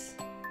nose.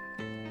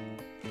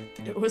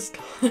 It was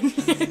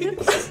Kanye.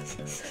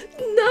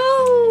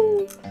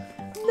 No,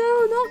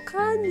 not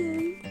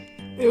Kanye.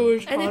 It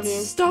was Kanye. And it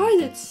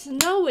started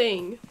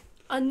snowing.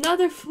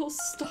 Another full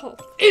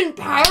stop. In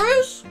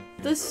Paris?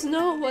 The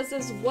snow was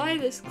as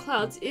white as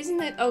clouds.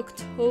 Isn't it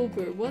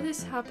October? What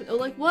is happening? Oh,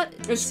 like what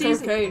It's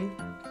season? cocaine.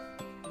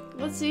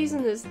 What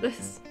season is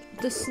this?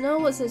 The snow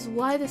was as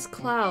white as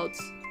clouds.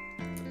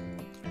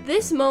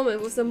 This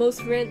moment was the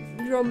most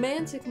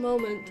romantic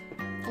moment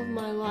of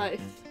my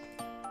life.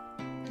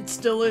 It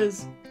still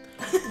is.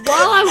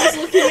 While I was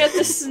looking at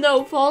the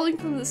snow falling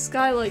from the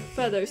sky like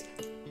feathers,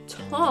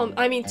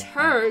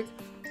 Turg,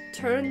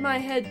 turned my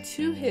head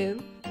to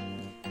him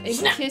and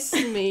kissed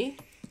me.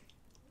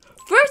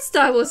 First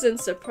I wasn't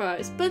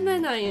surprised, but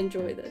then I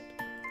enjoyed it.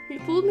 He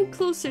pulled me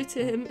closer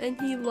to him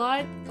and he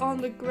lied on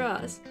the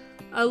grass.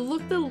 I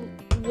looked at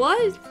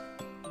what?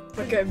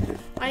 Okay,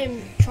 I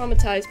am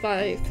traumatized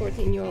by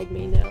 14-year-old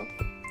me now.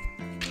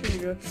 here you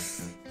go.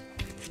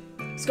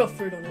 It's got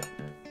fruit on it.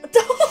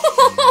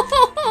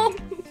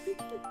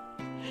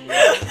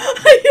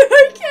 Are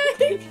you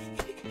okay?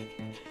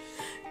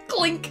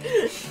 Clink.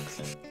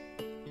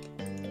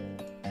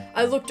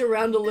 I looked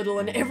around a little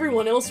and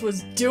everyone else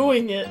was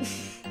doing it.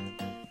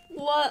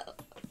 What?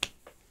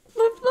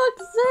 For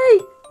fuck's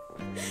sake!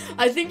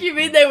 I think you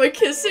mean they were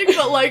kissing,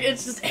 but like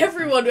it's just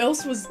everyone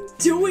else was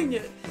doing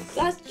it.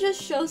 That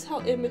just shows how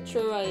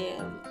immature I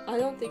am. I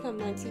don't think I'm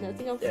 19, I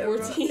think I'm 14. There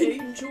are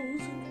angels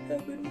in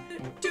heaven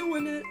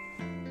doing it.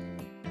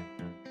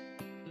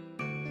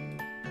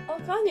 Oh,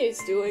 Kanye's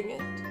doing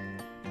it.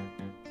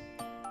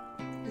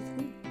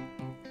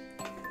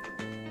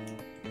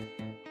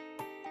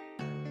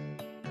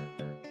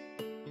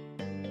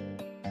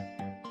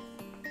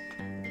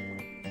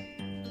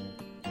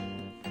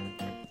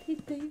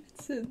 Pete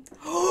Davidson.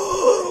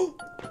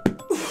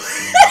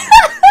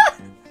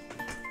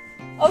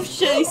 Oh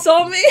shit, he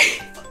saw me!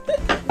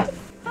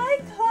 Hi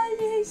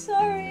Kanye,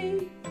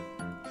 sorry.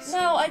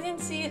 No, I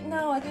didn't see it.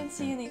 No, I didn't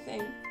see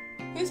anything.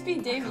 Who's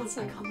Pete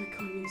Davidson? I can't let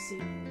Kanye see.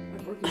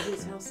 I broke into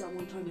his house that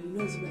one time and he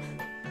knows about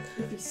it.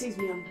 If he sees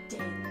me, I'm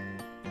dead.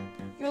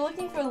 You're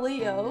looking for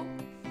Leo?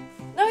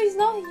 No, he's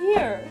not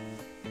here.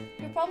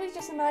 You're probably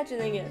just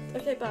imagining it.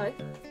 Okay, bye.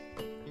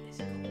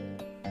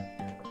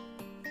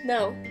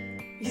 No.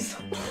 He's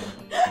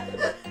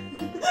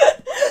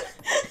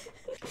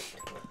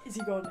Is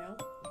he gone now?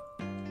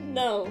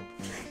 No.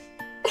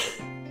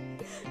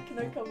 Can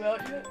I come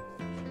out yet?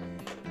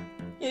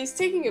 Yeah, he's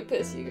taking a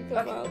piss. You can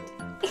come Okay. out.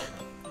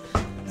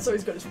 So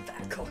he's got his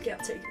fat cock out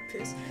taking a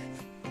piss.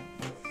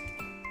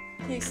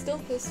 He's still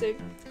pissing.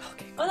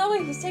 Okay. Oh no,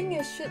 wait, he's taking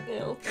a shit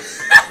now.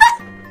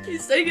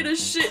 He's taking a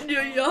shit in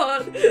your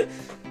yard.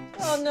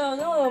 Oh no,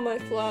 not on my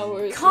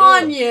flowers.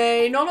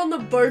 Kanye, not on the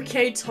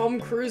bouquet Tom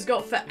Cruise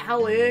got for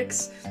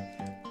Alex.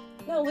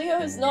 No, Leo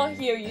is not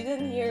here. You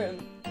didn't hear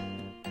him.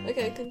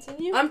 Okay,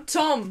 continue. I'm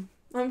Tom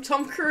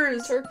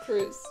Cruise. Turg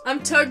Cruise.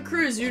 I'm Turg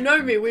Cruise. You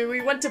know me.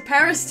 We went to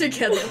Paris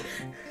together.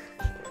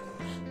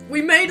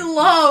 We made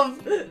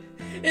love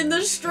in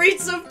the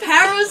streets of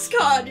Paris,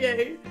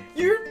 Kanye.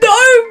 You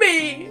know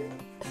me.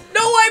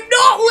 No, I'm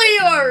not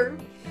Leo.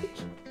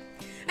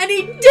 And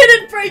he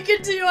didn't break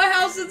into your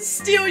house and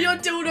steal your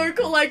dildo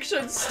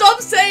collection. Stop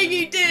saying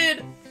he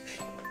did.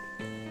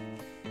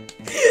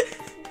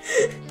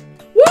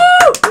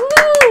 Woo!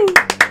 Woo!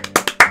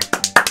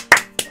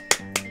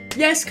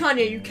 Yes,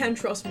 Kanye, you can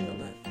trust me on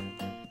that.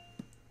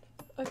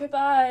 Okay,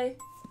 bye.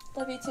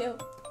 Love you too.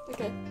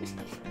 Okay.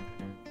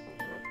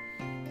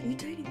 Are you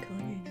dating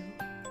Kanye now?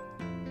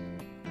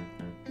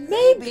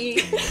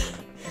 Maybe.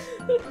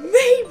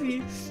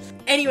 Maybe.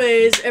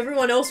 Anyways,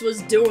 everyone else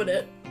was doing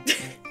it.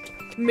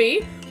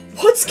 Me?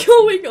 What's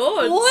going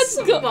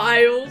on?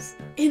 Miles?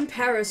 In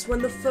Paris,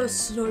 when the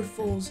first snow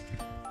falls,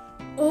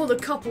 all the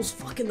couples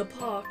fuck in the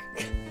park.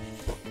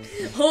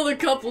 All the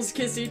couples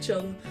kiss each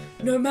other,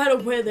 no matter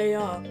where they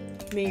are.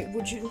 Me,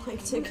 would you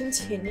like to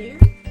continue?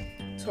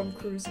 Tom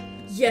Cruise.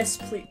 Yes,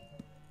 please.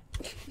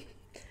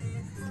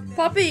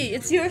 Puppy,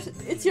 it's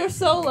your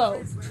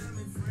solo.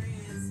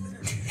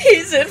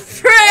 He's in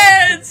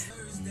France!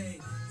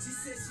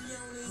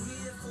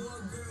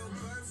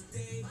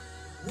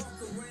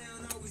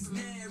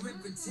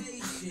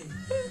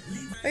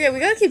 Okay, we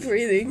gotta keep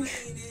breathing.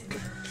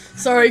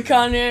 Sorry,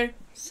 Kanye.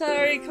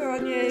 Sorry,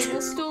 Kanye.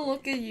 We'll still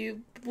look at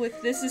you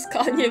with "This is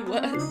Kanye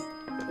West."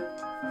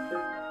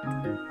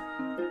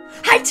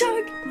 Hi,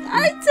 Turg!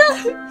 Hi,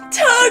 Turg.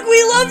 Turg,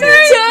 we love you,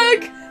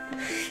 Turg!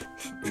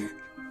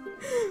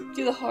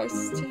 Do the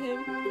hearts to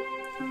him.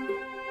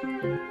 We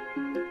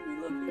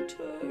love you,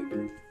 Turg.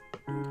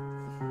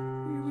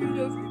 We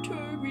love you,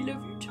 Turg. We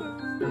love you,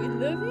 Turg. We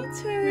love you, We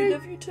Turg.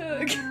 love you,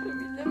 Turg. We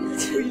love you,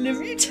 Turg. We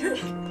love you, Turg.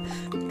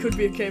 Could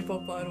be a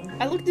K-pop idol.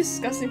 I look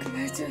disgusting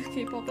compared to a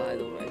K-pop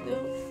idol right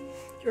now. Do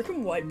you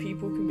reckon white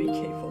people can be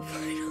K-pop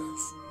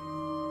idols?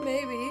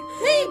 Maybe.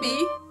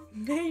 Maybe.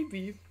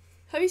 Maybe.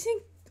 Have you seen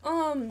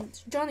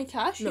Johnny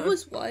Cash? No. He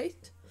was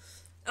white.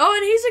 Oh,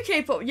 and he's a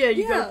K-pop. Yeah,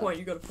 you got Yeah. a point.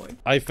 You got a point.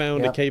 I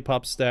found Yeah. a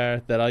K-pop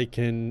star that I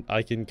can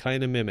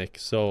kind of mimic.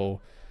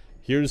 So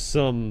here's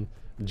some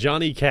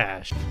Johnny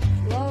Cash.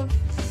 Love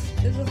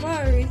is a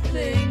fiery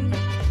thing.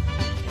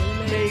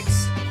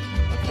 Makes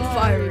a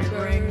fiery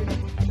ring.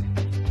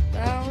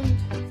 Bound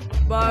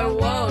by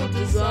wild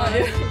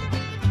desire.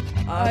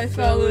 I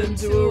fell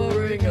into a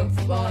ring of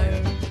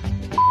fire.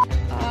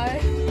 I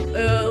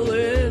Fell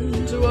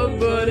into a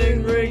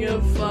burning ring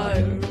of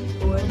fire.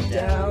 Went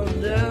down,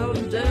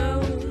 down,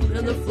 down,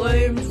 and the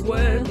flames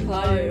went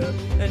higher.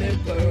 And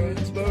it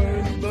burns,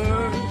 burns,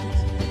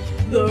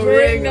 burns. The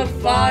ring of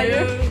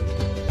fire.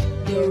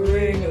 The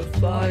ring of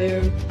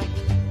fire.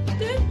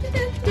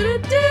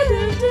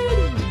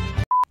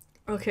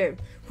 Okay,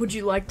 would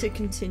you like to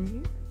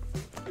continue?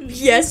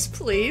 Yes,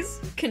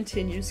 please.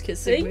 Continues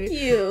kissing me. thank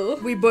you.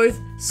 We both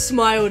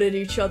smiled at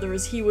each other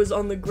as he was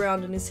on the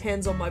ground and his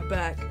hands on my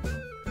back.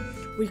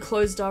 We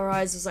closed our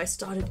eyes as I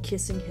started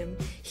kissing him.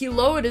 He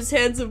lowered his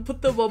hands and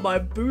put them on my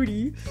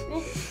booty.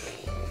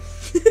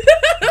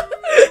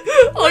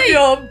 On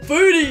your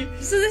booty!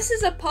 So this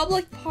is a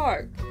public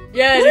park.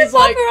 Yeah, and What he's if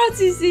like,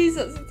 paparazzi sees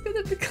us? It's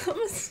gonna become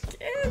a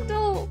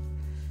scandal.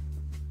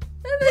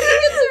 And then he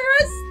gets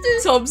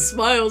arrested. Tom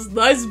smiles,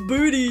 nice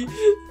booty.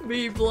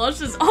 Me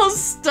blushes, oh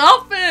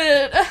stop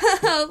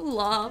it!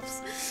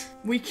 Laughs.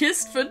 We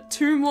kissed for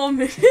 2 more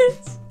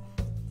minutes.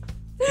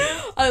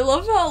 I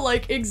love how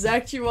like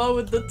exact you are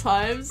with the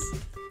times.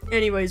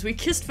 Anyways, we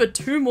kissed for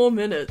 2 more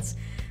minutes.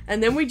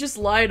 And then we just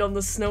lied on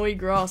the snowy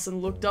grass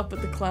and looked up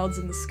at the clouds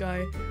in the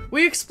sky.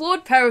 We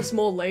explored Paris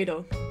more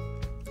later.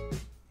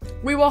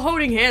 We were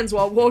holding hands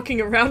while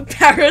walking around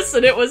Paris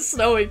and it was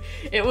snowing.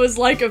 It was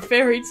like a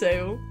fairy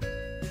tale.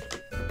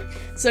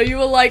 So you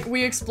were like,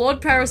 we explored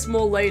Paris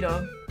more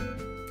later.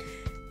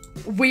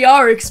 We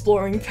are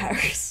exploring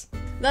Paris.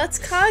 That's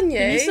Can you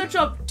Kanye. search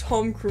up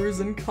Tom Cruise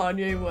and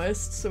Kanye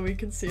West so we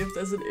can see if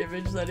there's an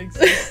image that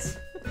exists?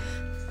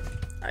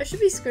 I should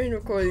be screen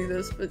recording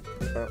this, but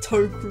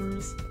Toe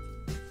Cruise.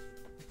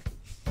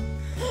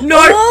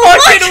 No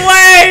fucking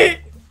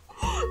way!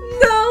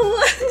 no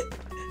way.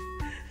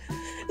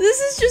 This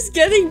is just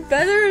getting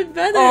better and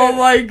better. Oh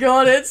my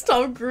god, it's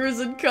Tom Cruise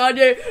and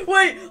Kanye.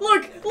 Wait,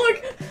 look!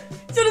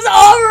 He's got his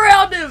arm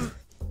around him!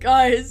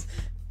 Guys.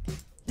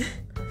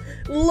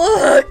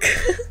 Look!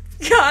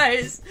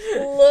 Guys!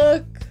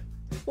 Look!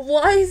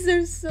 Why is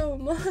there so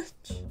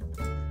much?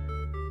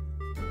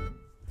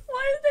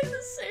 Why are they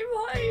the same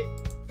height?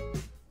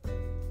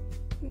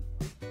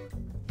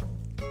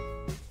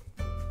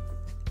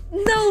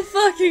 No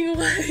fucking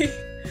way!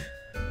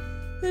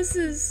 This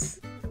is...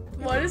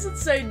 Why does it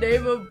say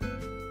name of...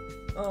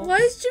 Oh. Why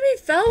is Jimmy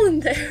Fallon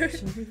there?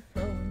 Jimmy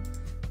Fallon.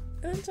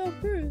 And Tom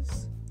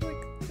Cruise.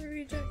 Like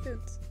 3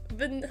 jackets.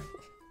 But no.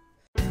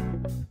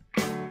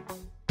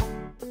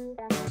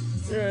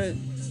 Right.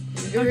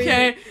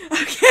 Okay.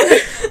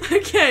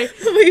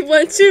 We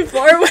went too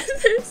far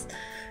with this.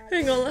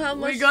 Hang on, how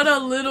much? We got a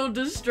little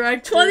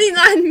distracted.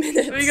 29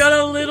 minutes. We got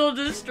a little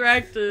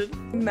distracted.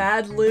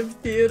 Mad Lib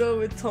Theater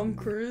with Tom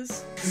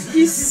Cruise.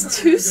 He's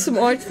too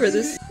smart for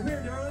this.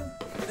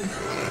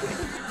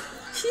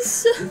 He's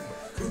so...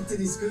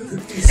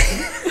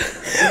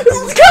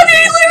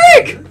 Kanye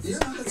lyric!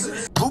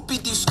 Poopy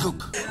dee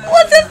scoop.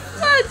 What the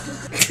fuck?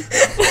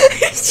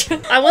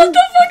 I What want the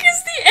fuck is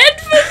the end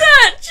for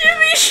that,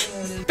 Jimmy?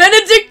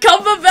 Benedict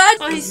Cumberbatch?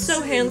 Oh, he's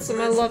so handsome.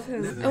 I love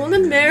him. I want to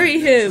marry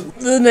him.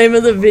 The name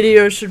of the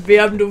video should be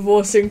I'm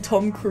divorcing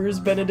Tom Cruise.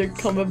 Benedict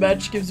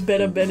Cumberbatch gives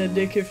better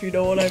Benedict, if you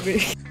know what I mean.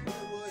 Where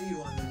were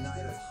you on the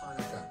night of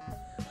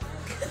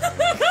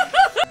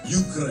Hanukkah?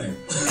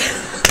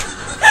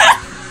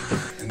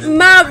 Ukraine.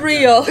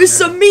 Mario. It's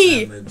a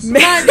me!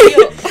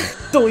 Mario.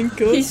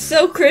 Doinka. He's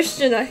so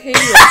Christian. I hate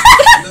it.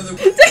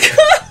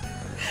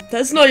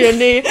 That's not your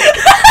name.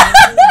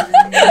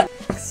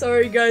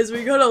 Sorry guys,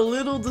 we got a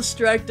little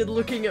distracted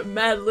looking at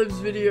Mad Lib's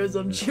videos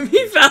on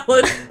Jimmy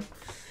Fallon.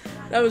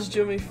 That was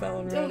Jimmy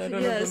Fallon, right? I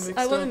don't Yes, know.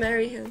 I want to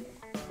marry him.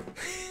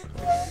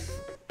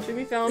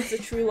 Jimmy Fallon's the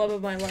true love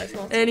of my life.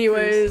 Not Tom Cruise.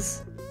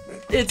 Anyways,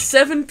 it's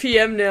 7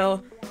 p.m.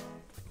 now.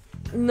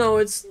 No,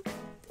 it's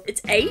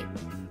 8?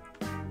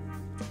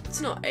 It's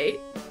not 8.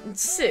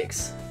 It's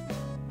 6.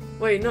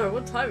 Wait, no,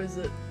 what time is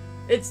it?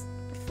 It's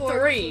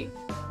 3.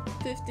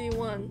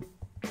 51.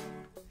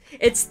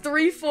 It's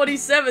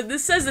 3:47.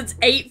 This says it's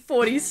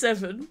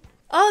 8:47.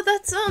 Oh,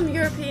 that's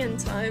European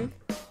time.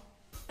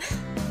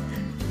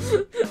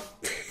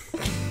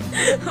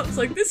 I was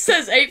like, this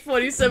says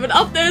 8:47.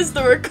 Up there's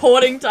the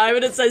recording time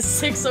and it says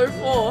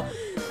 6:04.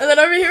 And then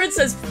over here it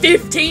says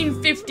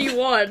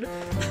 15:51.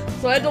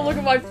 So I had to look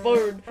at my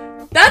phone.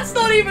 That's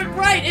not even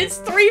right. It's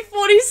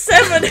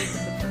 3:47.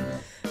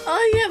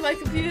 Oh yeah, my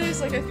computer is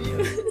like a few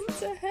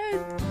minutes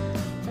ahead.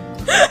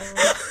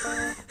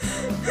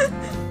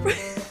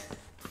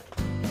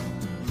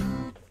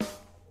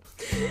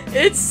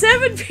 It's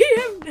 7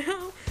 p.m.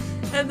 now,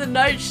 and the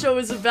night show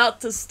is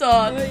about to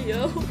start. Oh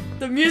yo.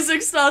 The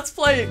music starts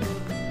playing.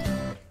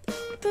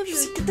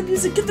 Music, get the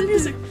music, get the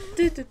music.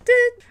 Do, do,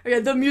 do. Okay,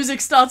 the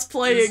music starts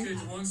playing.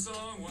 One song.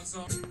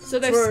 So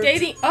they're Turg.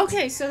 skating.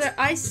 Okay, so they're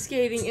ice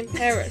skating in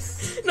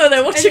Paris. No,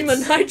 they're watching the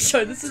it's- night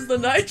show. This is the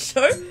night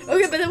show.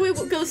 Okay, but then we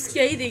will go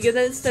skating and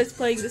then it starts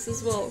playing this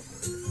as well.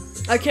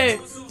 Okay,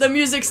 the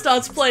music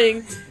starts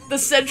playing. The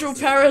central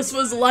Paris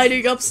was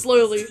lighting up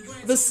slowly.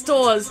 The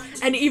stores,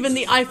 and even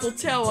the Eiffel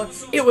Tower.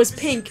 It was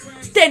pink,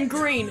 then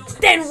green,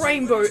 then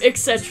rainbow,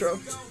 etc.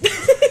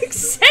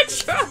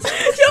 etc.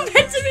 You're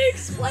meant to be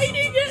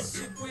explaining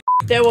it.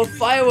 There were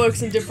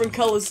fireworks in different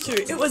colors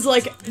too. It was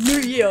like New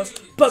Year,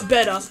 but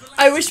better.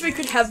 I wish we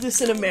could have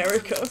this in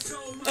America.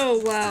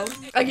 Oh wow.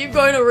 I keep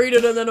going to read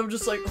it and then I'm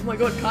just like, oh my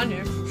god,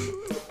 Kanye.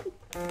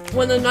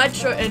 When the night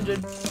show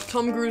ended,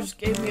 Tom Cruise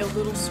gave me a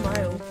little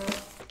smile.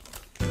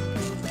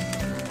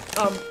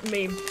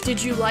 Me.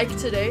 Did you like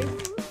today?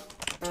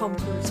 Tom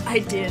Cruise. I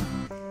did.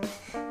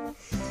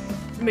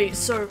 Me.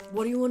 So,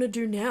 what do you want to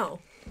do now?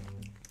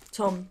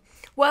 Tom.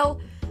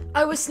 Well,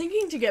 I was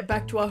thinking to get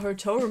back to our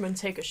hotel room and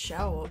take a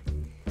shower.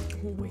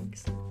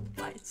 Winks.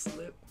 Bite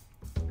slip.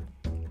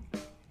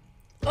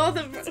 Oh,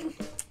 the.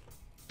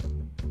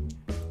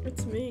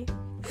 It's me.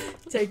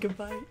 Take a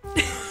bite.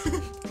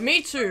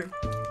 Me too.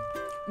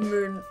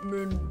 Moon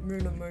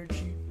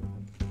emoji.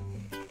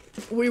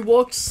 We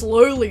walked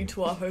slowly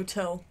to our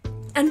hotel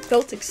and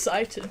felt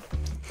excited.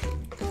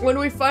 When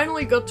we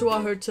finally got to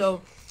our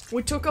hotel,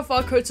 we took off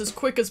our coats as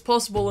quick as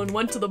possible and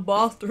went to the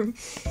bathroom.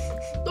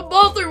 The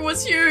bathroom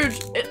was huge.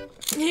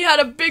 He had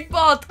a big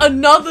bath,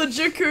 another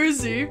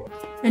jacuzzi.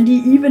 And he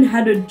even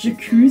had a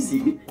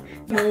jacuzzi.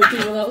 No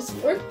idea what that was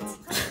for.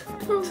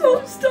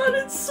 Tom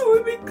started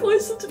swimming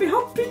closer to me.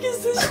 How big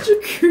is this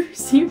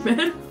jacuzzi,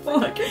 man?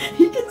 Fuck.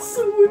 He can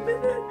swim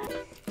in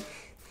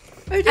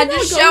it. And the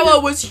shower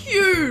was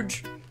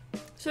huge!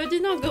 So I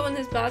did not go in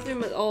his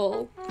bathroom at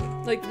all.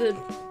 Like the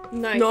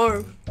night.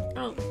 No.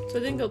 Oh, so I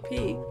didn't go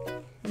pee.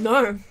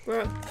 No.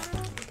 Bro.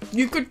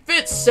 You could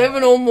fit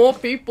 7 or more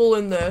people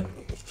in there.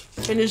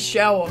 In his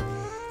shower.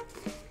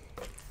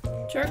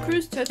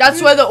 Cruise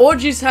That's where the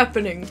orgy's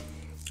happening.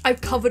 I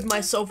covered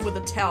myself with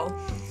a towel.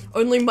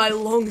 Only my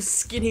long,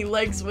 skinny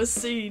legs were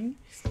seen.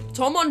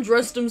 Tom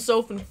undressed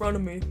himself in front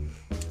of me.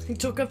 He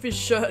took off his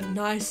shirt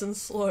nice and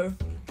slow.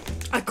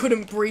 I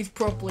couldn't breathe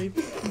properly,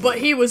 but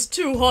he was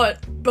too hot,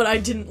 but I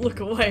didn't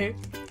look away.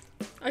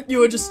 You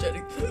were just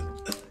standing.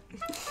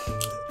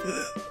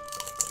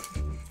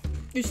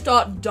 You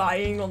start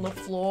dying on the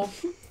floor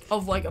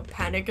of like a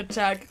panic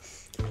attack,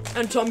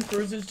 and Tom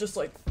Cruise is just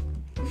like...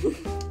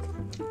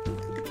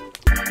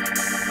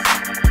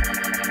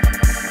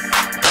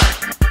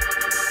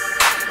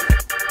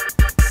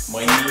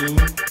 My name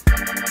is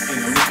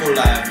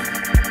Nikolai.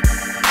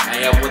 I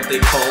am what they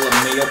call a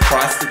male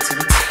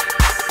prostitute.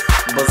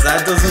 But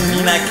that doesn't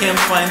mean I can't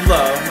find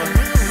love.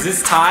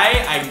 This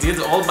tie I did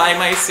all by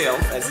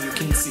myself, as you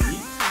can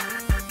see.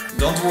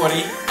 Don't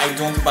worry, I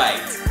don't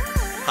bite.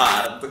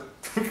 Hard.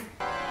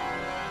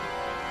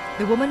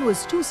 The woman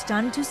was too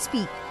stunned to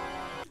speak.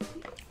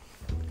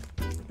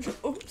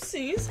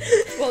 Oopsies.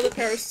 While the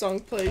Paris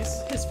song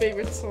plays, his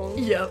favorite song.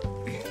 Yep.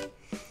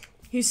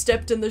 He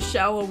stepped in the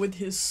shower with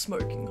his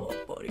smoking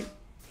hot body.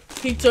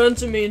 He turned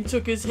to me and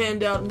took his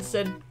hand out and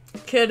said,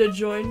 "Care to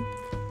join?"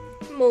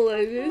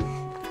 Malated.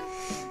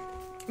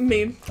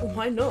 Me.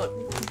 Why not?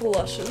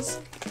 Blushes.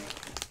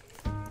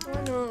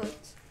 Why not?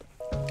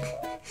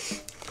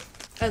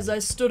 As I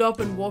stood up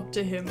and walked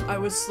to him, I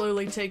was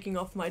slowly taking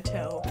off my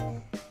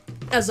towel.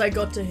 As I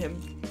got to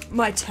him,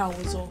 my towel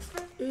was off.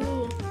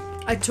 Ooh.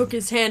 I took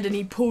his hand and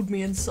he pulled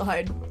me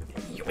inside.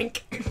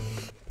 Yoink.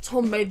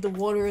 Tom made the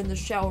water in the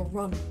shower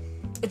run.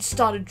 It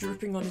started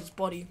dripping on his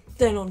body,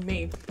 then on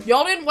me.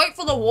 Y'all didn't wait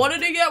for the water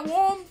to get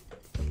warm?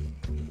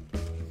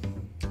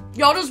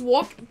 Y'all just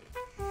walked...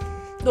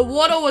 The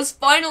water was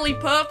finally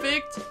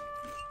perfect.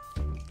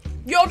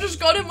 Y'all just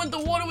got in when the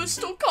water was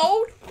still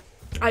cold?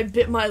 I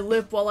bit my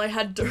lip while I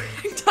had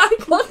direct eye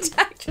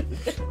contact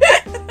with him.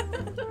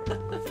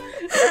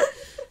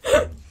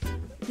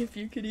 If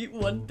you could eat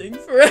one thing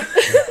forever,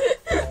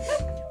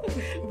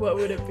 what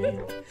would it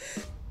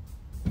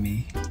be?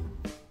 Me.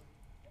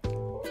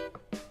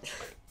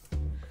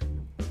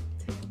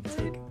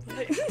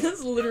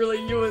 That's literally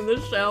you in the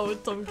shower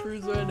with Tom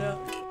Cruise right now.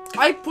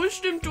 I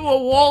pushed him to a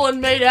wall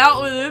and made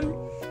out with him.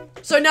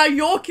 So now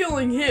you're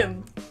killing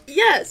him.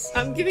 Yes,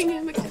 I'm giving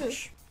him a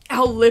kiss.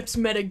 Our lips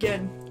met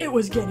again. It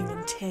was getting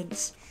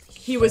intense.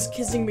 He was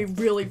kissing me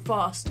really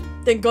fast,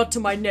 then got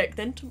to my neck,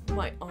 then to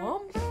my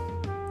arm?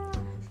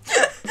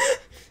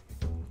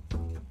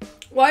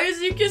 Why is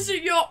he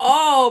kissing your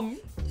arm?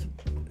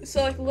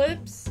 So like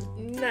lips,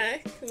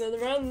 neck, and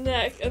then around the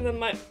neck, and then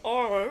my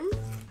arm.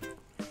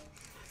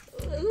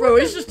 Bro,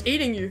 he's just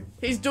eating you.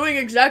 He's doing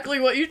exactly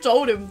what you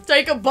told him.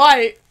 Take a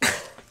bite.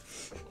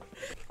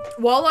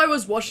 While I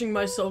was washing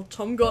myself,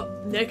 Tom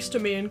got next to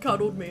me and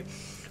cuddled me.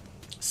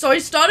 So he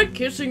started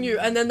kissing you,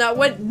 and then that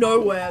went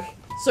nowhere.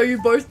 So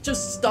you both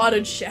just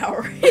started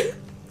showering.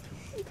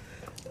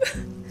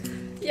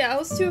 Yeah, I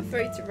was too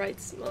afraid to write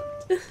smut.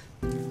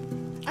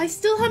 I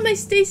still have my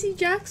Stacey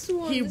Jackson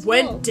one. He as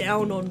went well.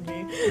 down on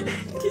me.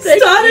 He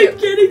started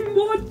getting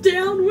more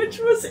down, which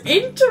was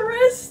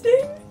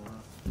interesting.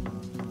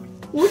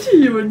 What are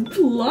you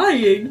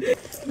implying?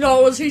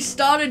 No, it was he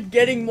started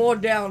getting more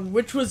down,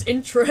 which was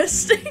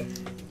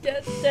interesting.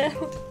 Get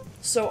down.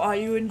 So are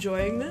you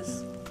enjoying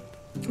this?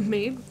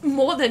 Me?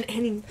 More than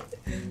anything.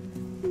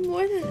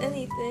 More than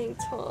anything,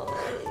 Tom.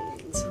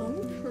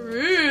 Tom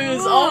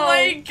Cruise. Oh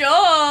my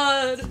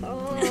god.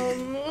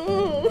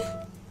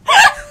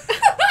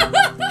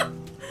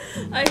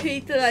 I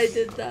hate that I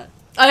did that.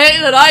 I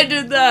hate that I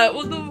did that.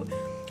 What the?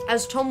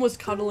 As Tom was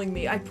cuddling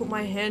me, I put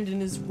my hand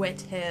in his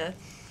wet hair,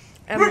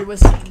 and we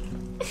was.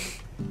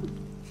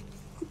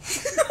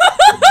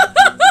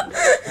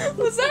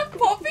 Was that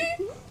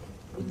Poppy?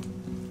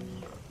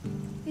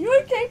 You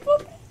okay,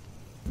 Poppy?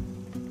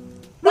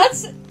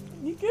 That's it.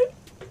 You good?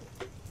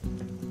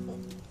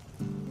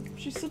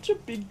 She's such a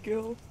big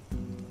girl.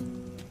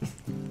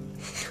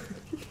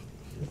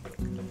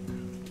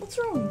 What's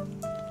wrong?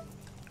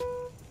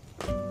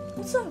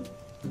 What's up?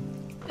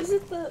 Is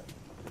it the...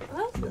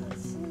 I don't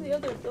see the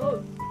other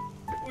dog.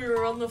 We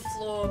were on the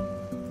floor.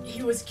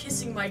 He was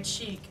kissing my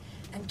cheek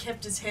and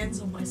kept his hands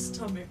on my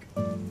stomach.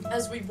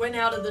 As we went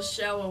out of the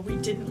shower, we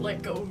didn't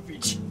let go of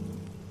each other.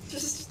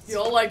 Just we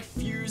all like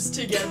fused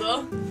together.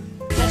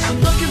 I'm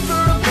looking for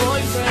a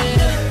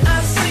boyfriend.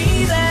 I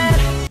see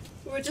that.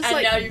 We're just And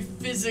like... now you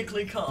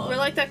physically can't. We're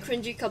like that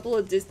cringy couple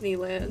at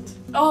Disneyland.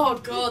 Oh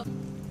god.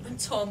 And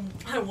Tom,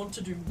 I want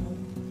to do more.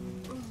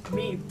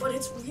 Me, but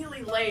it's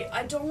really late.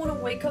 I don't want to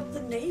wake up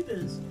the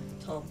neighbors.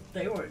 Tom,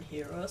 they won't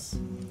hear us.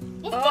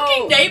 What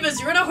fucking neighbors?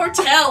 You're in a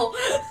hotel.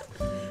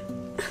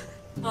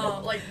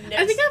 Like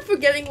next. I think I'm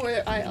forgetting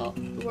where I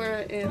am.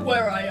 Where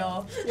I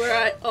are. Where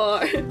I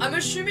are. I'm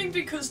assuming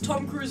because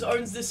Tom Cruise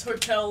owns this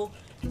hotel,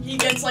 he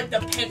gets like the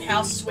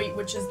penthouse suite,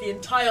 which is the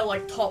entire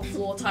like top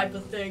floor type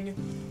of thing.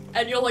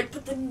 And you're like,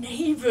 but the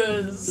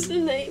neighbors. The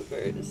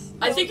neighbors.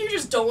 I think you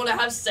just don't want to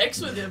have sex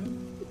with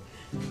him.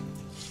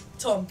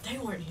 Tom, they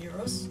won't hear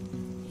us.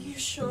 You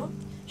sure?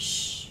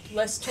 Shh.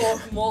 Less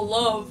talk, more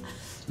love.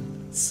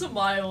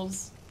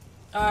 Smiles.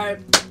 Alright.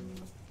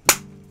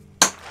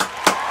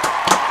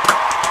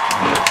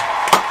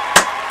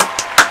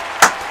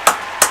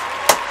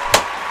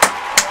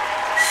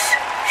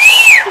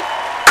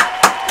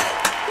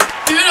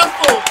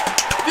 Beautiful.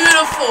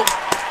 Beautiful.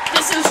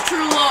 This is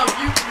true love.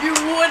 You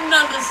wouldn't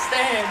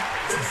understand.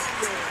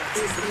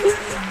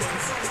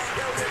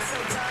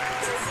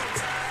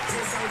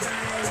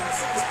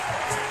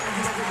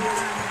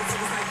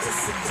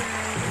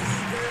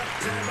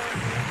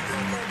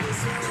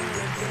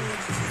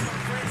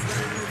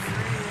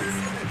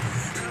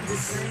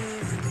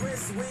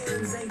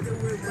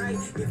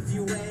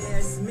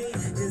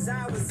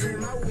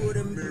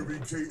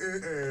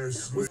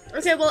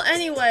 Okay, well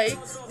anyway,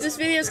 this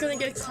video is gonna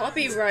get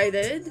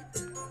copyrighted.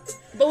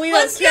 But we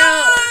Let's don't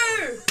count.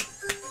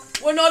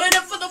 go! We're not in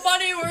it for the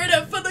money, we're in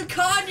it for the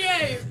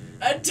Kanye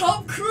and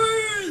Tom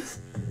Cruise!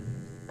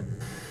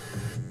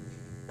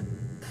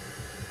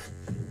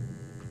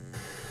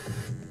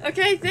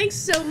 Okay, thanks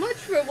so much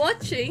for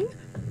watching.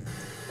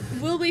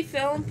 Will we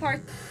film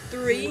part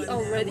 3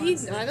 already?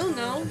 I don't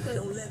know. But...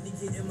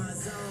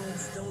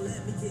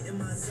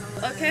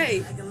 Okay,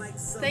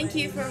 thank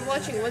you for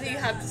watching. What do you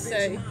have to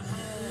say?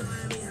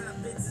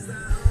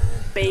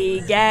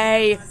 Be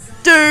gay,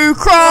 do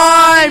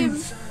crime!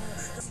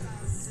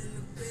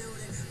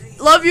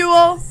 Love you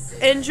all,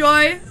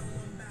 enjoy.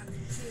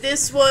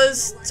 This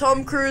was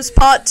Tom Cruise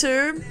part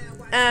 2,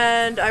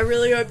 and I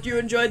really hope you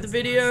enjoyed the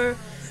video,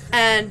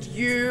 and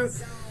you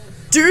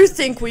do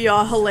think we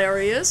are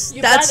hilarious.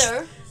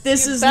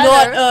 This is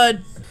not a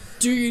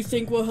do you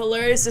think we're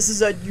hilarious, this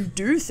is a you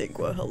do think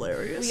we're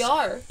hilarious. We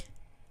are.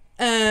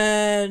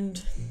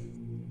 And...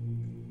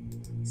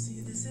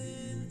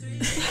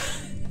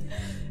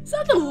 Is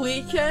that The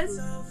Weeknd?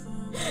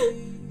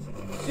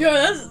 Yo,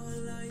 that's...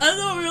 I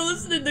thought we were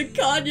listening to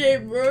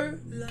Kanye, bro.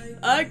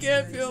 I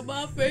can't feel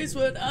my face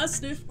when I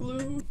sniff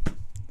glue.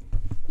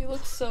 You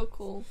look so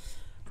cool.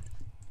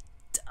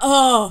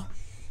 Oh.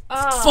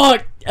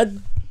 Fuck.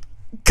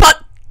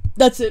 Cut.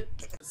 That's it.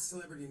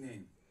 Celebrity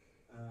name.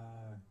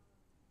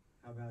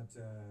 How about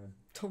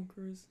Tom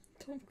Cruise.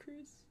 Tom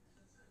Cruise.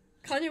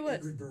 Kanye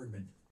what? Ingrid Bergman.